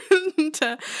organization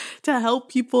to help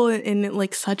people in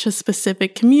like such a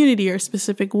specific community or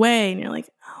specific way. And you're like,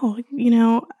 oh,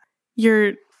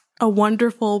 you're a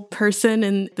wonderful person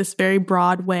in this very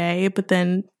broad way, but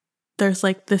then there's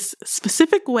like this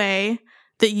specific way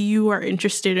that you are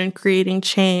interested in creating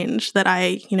change that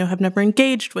I, have never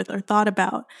engaged with or thought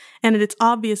about. And it's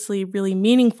obviously really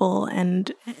meaningful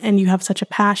and you have such a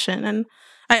passion. And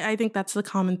I think that's the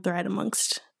common thread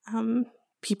amongst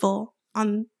people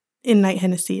in Knight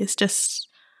Hennessy is just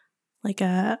like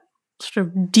a sort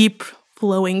of deep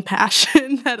flowing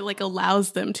passion that like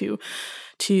allows them to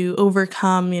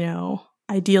overcome,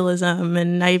 idealism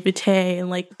and naivete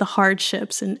and like the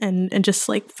hardships and just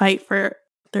like fight for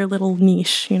their little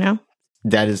niche,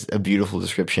 That is a beautiful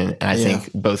description. And I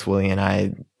think both Willie and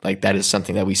I, like, that is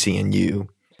something that we see in you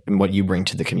and what you bring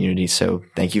to the community. So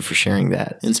thank you for sharing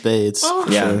that. In spades. Oh,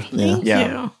 sure. Thank you.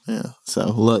 Yeah. So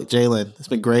look, Jalen, it's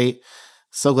been great.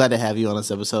 So glad to have you on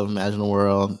this episode of Imagine a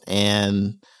World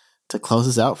and to close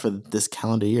us out for this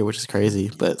calendar year, which is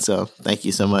crazy. But so thank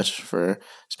you so much for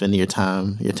spending your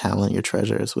time, your talent, your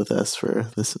treasures with us for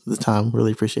this time.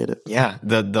 Really appreciate it. Yeah,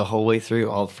 the whole way through,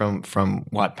 all from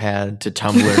Wattpad to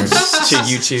Tumblr to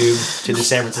YouTube to the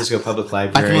San Francisco Public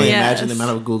Library. I can only imagine the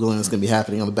amount of Googling that's going to be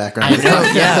happening on the background. I know,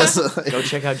 yeah. Go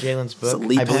check out Jalen's book.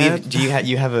 I believe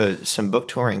you have some book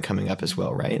touring coming up as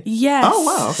well, right? Yes. Oh,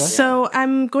 wow. Okay. So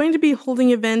I'm going to be holding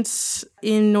events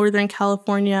in Northern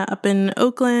California, up in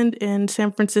Oakland and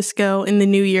San Francisco in the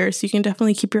new year. So you can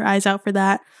definitely keep your eyes out for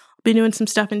that. I'll be doing some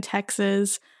stuff in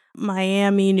Texas,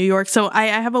 Miami, New York. So I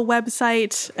have a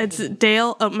website. It's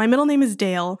Dale. Oh, my middle name is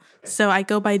Dale. So I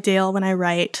go by Dale when I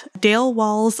write.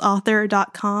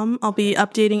 DaleWallsAuthor.com. I'll be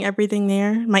updating everything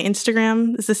there. My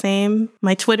Instagram is the same.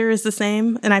 My Twitter is the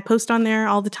same. And I post on there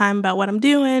all the time about what I'm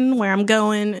doing, where I'm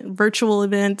going, virtual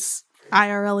events,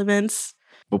 IRL events.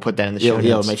 We'll put that in the show notes.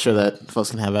 Yeah, make sure that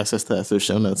folks can have access to that through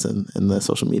show notes and the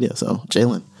social media. So,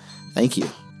 Jalen, thank you.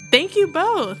 Thank you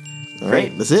both. All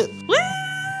right, that's it. Woo!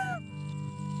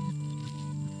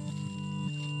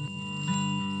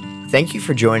 Thank you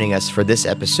for joining us for this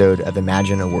episode of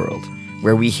Imagine a World,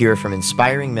 where we hear from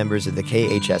inspiring members of the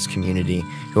KHS community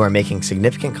who are making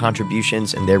significant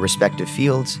contributions in their respective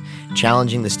fields,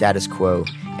 challenging the status quo,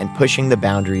 and pushing the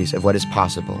boundaries of what is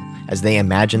possible as they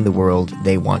imagine the world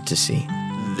they want to see.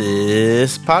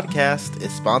 This podcast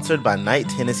is sponsored by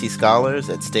Knight Hennessy Scholars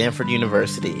at Stanford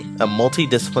University, a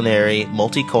multidisciplinary,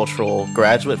 multicultural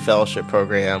graduate fellowship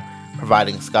program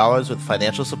providing scholars with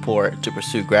financial support to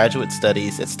pursue graduate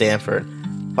studies at Stanford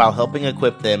while helping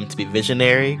equip them to be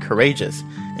visionary, courageous,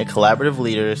 and collaborative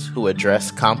leaders who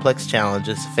address complex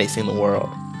challenges facing the world.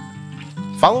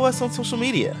 Follow us on social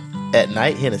media at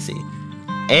Knight Hennessy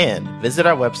and visit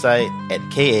our website at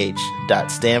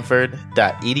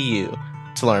kh.stanford.edu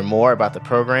to learn more about the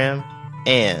program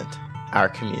and our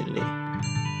community.